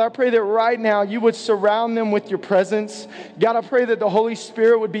 Father, I pray that right now you would surround them with your presence. God, I pray that the Holy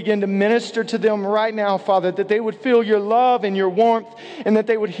Spirit would begin to minister to them right now, Father, that they would feel your love and your warmth, and that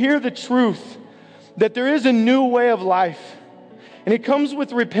they would hear the truth, that there is a new way of life. And it comes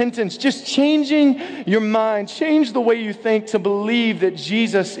with repentance, just changing your mind, change the way you think to believe that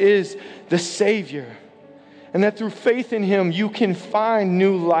Jesus is the Savior. And that through faith in him, you can find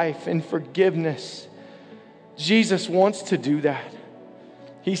new life and forgiveness. Jesus wants to do that.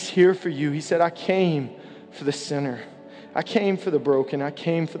 He's here for you. He said, I came for the sinner. I came for the broken. I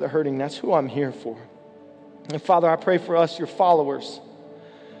came for the hurting. That's who I'm here for. And Father, I pray for us, your followers.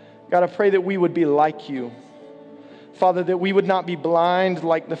 God, I pray that we would be like you. Father, that we would not be blind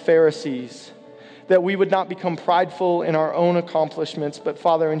like the Pharisees, that we would not become prideful in our own accomplishments, but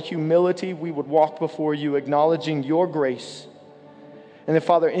Father, in humility, we would walk before you, acknowledging your grace. And that,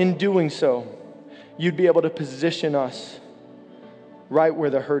 Father, in doing so, you'd be able to position us right where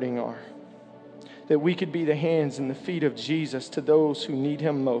the hurting are. That we could be the hands and the feet of Jesus to those who need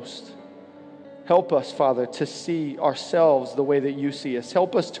him most. Help us, Father, to see ourselves the way that you see us.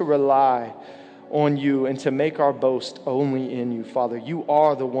 Help us to rely on you and to make our boast only in you, Father. You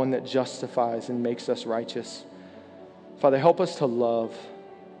are the one that justifies and makes us righteous. Father, help us to love.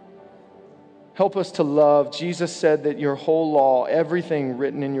 Help us to love. Jesus said that your whole law, everything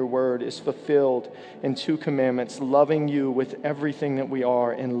written in your word, is fulfilled in 2 commandments, loving you with everything that we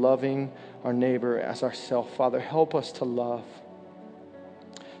are and loving our neighbor as ourselves. Father, help us to love.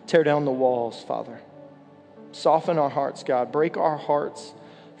 Tear down the walls, Father. Soften our hearts, God. Break our hearts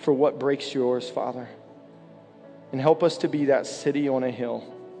for what breaks yours, Father. And help us to be that city on a hill,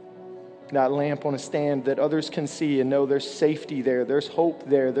 that lamp on a stand that others can see and know there's safety there, there's hope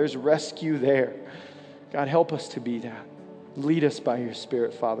there, there's rescue there. God, help us to be that. Lead us by your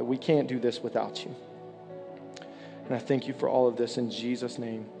Spirit, Father. We can't do this without you. And I thank you for all of this in Jesus'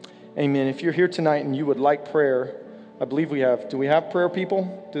 name. Amen. If you're here tonight and you would like prayer, I believe we have. Do we have prayer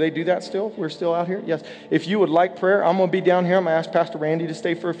people? Do they do that still? We're still out here? Yes. If you would like prayer, I'm going to be down here. I'm going to ask Pastor Randy to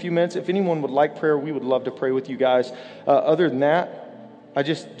stay for a few minutes. If anyone would like prayer, we would love to pray with you guys. Other than that,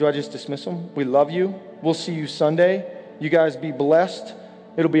 do I just dismiss them? We love you. We'll see you Sunday. You guys be blessed.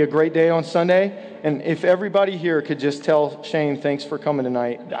 It'll be a great day on Sunday. And if everybody here could just tell Shane, thanks for coming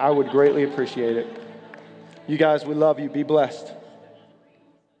tonight, I would greatly appreciate it. You guys, we love you. Be blessed.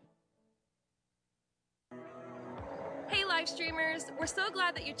 Hey, live streamers. We're so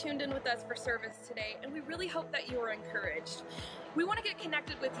glad that you tuned in with us for service today, and we really hope that you were encouraged. We want to get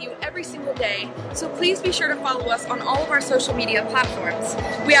connected with you every single day, so please be sure to follow us on all of our social media platforms.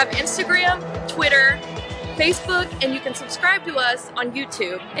 We have Instagram, Twitter, Facebook, and you can subscribe to us on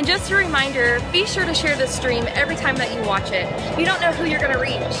YouTube. And just a reminder, be sure to share this stream every time that you watch it. You don't know who you're going to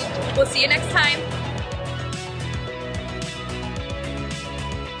reach. We'll see you next time.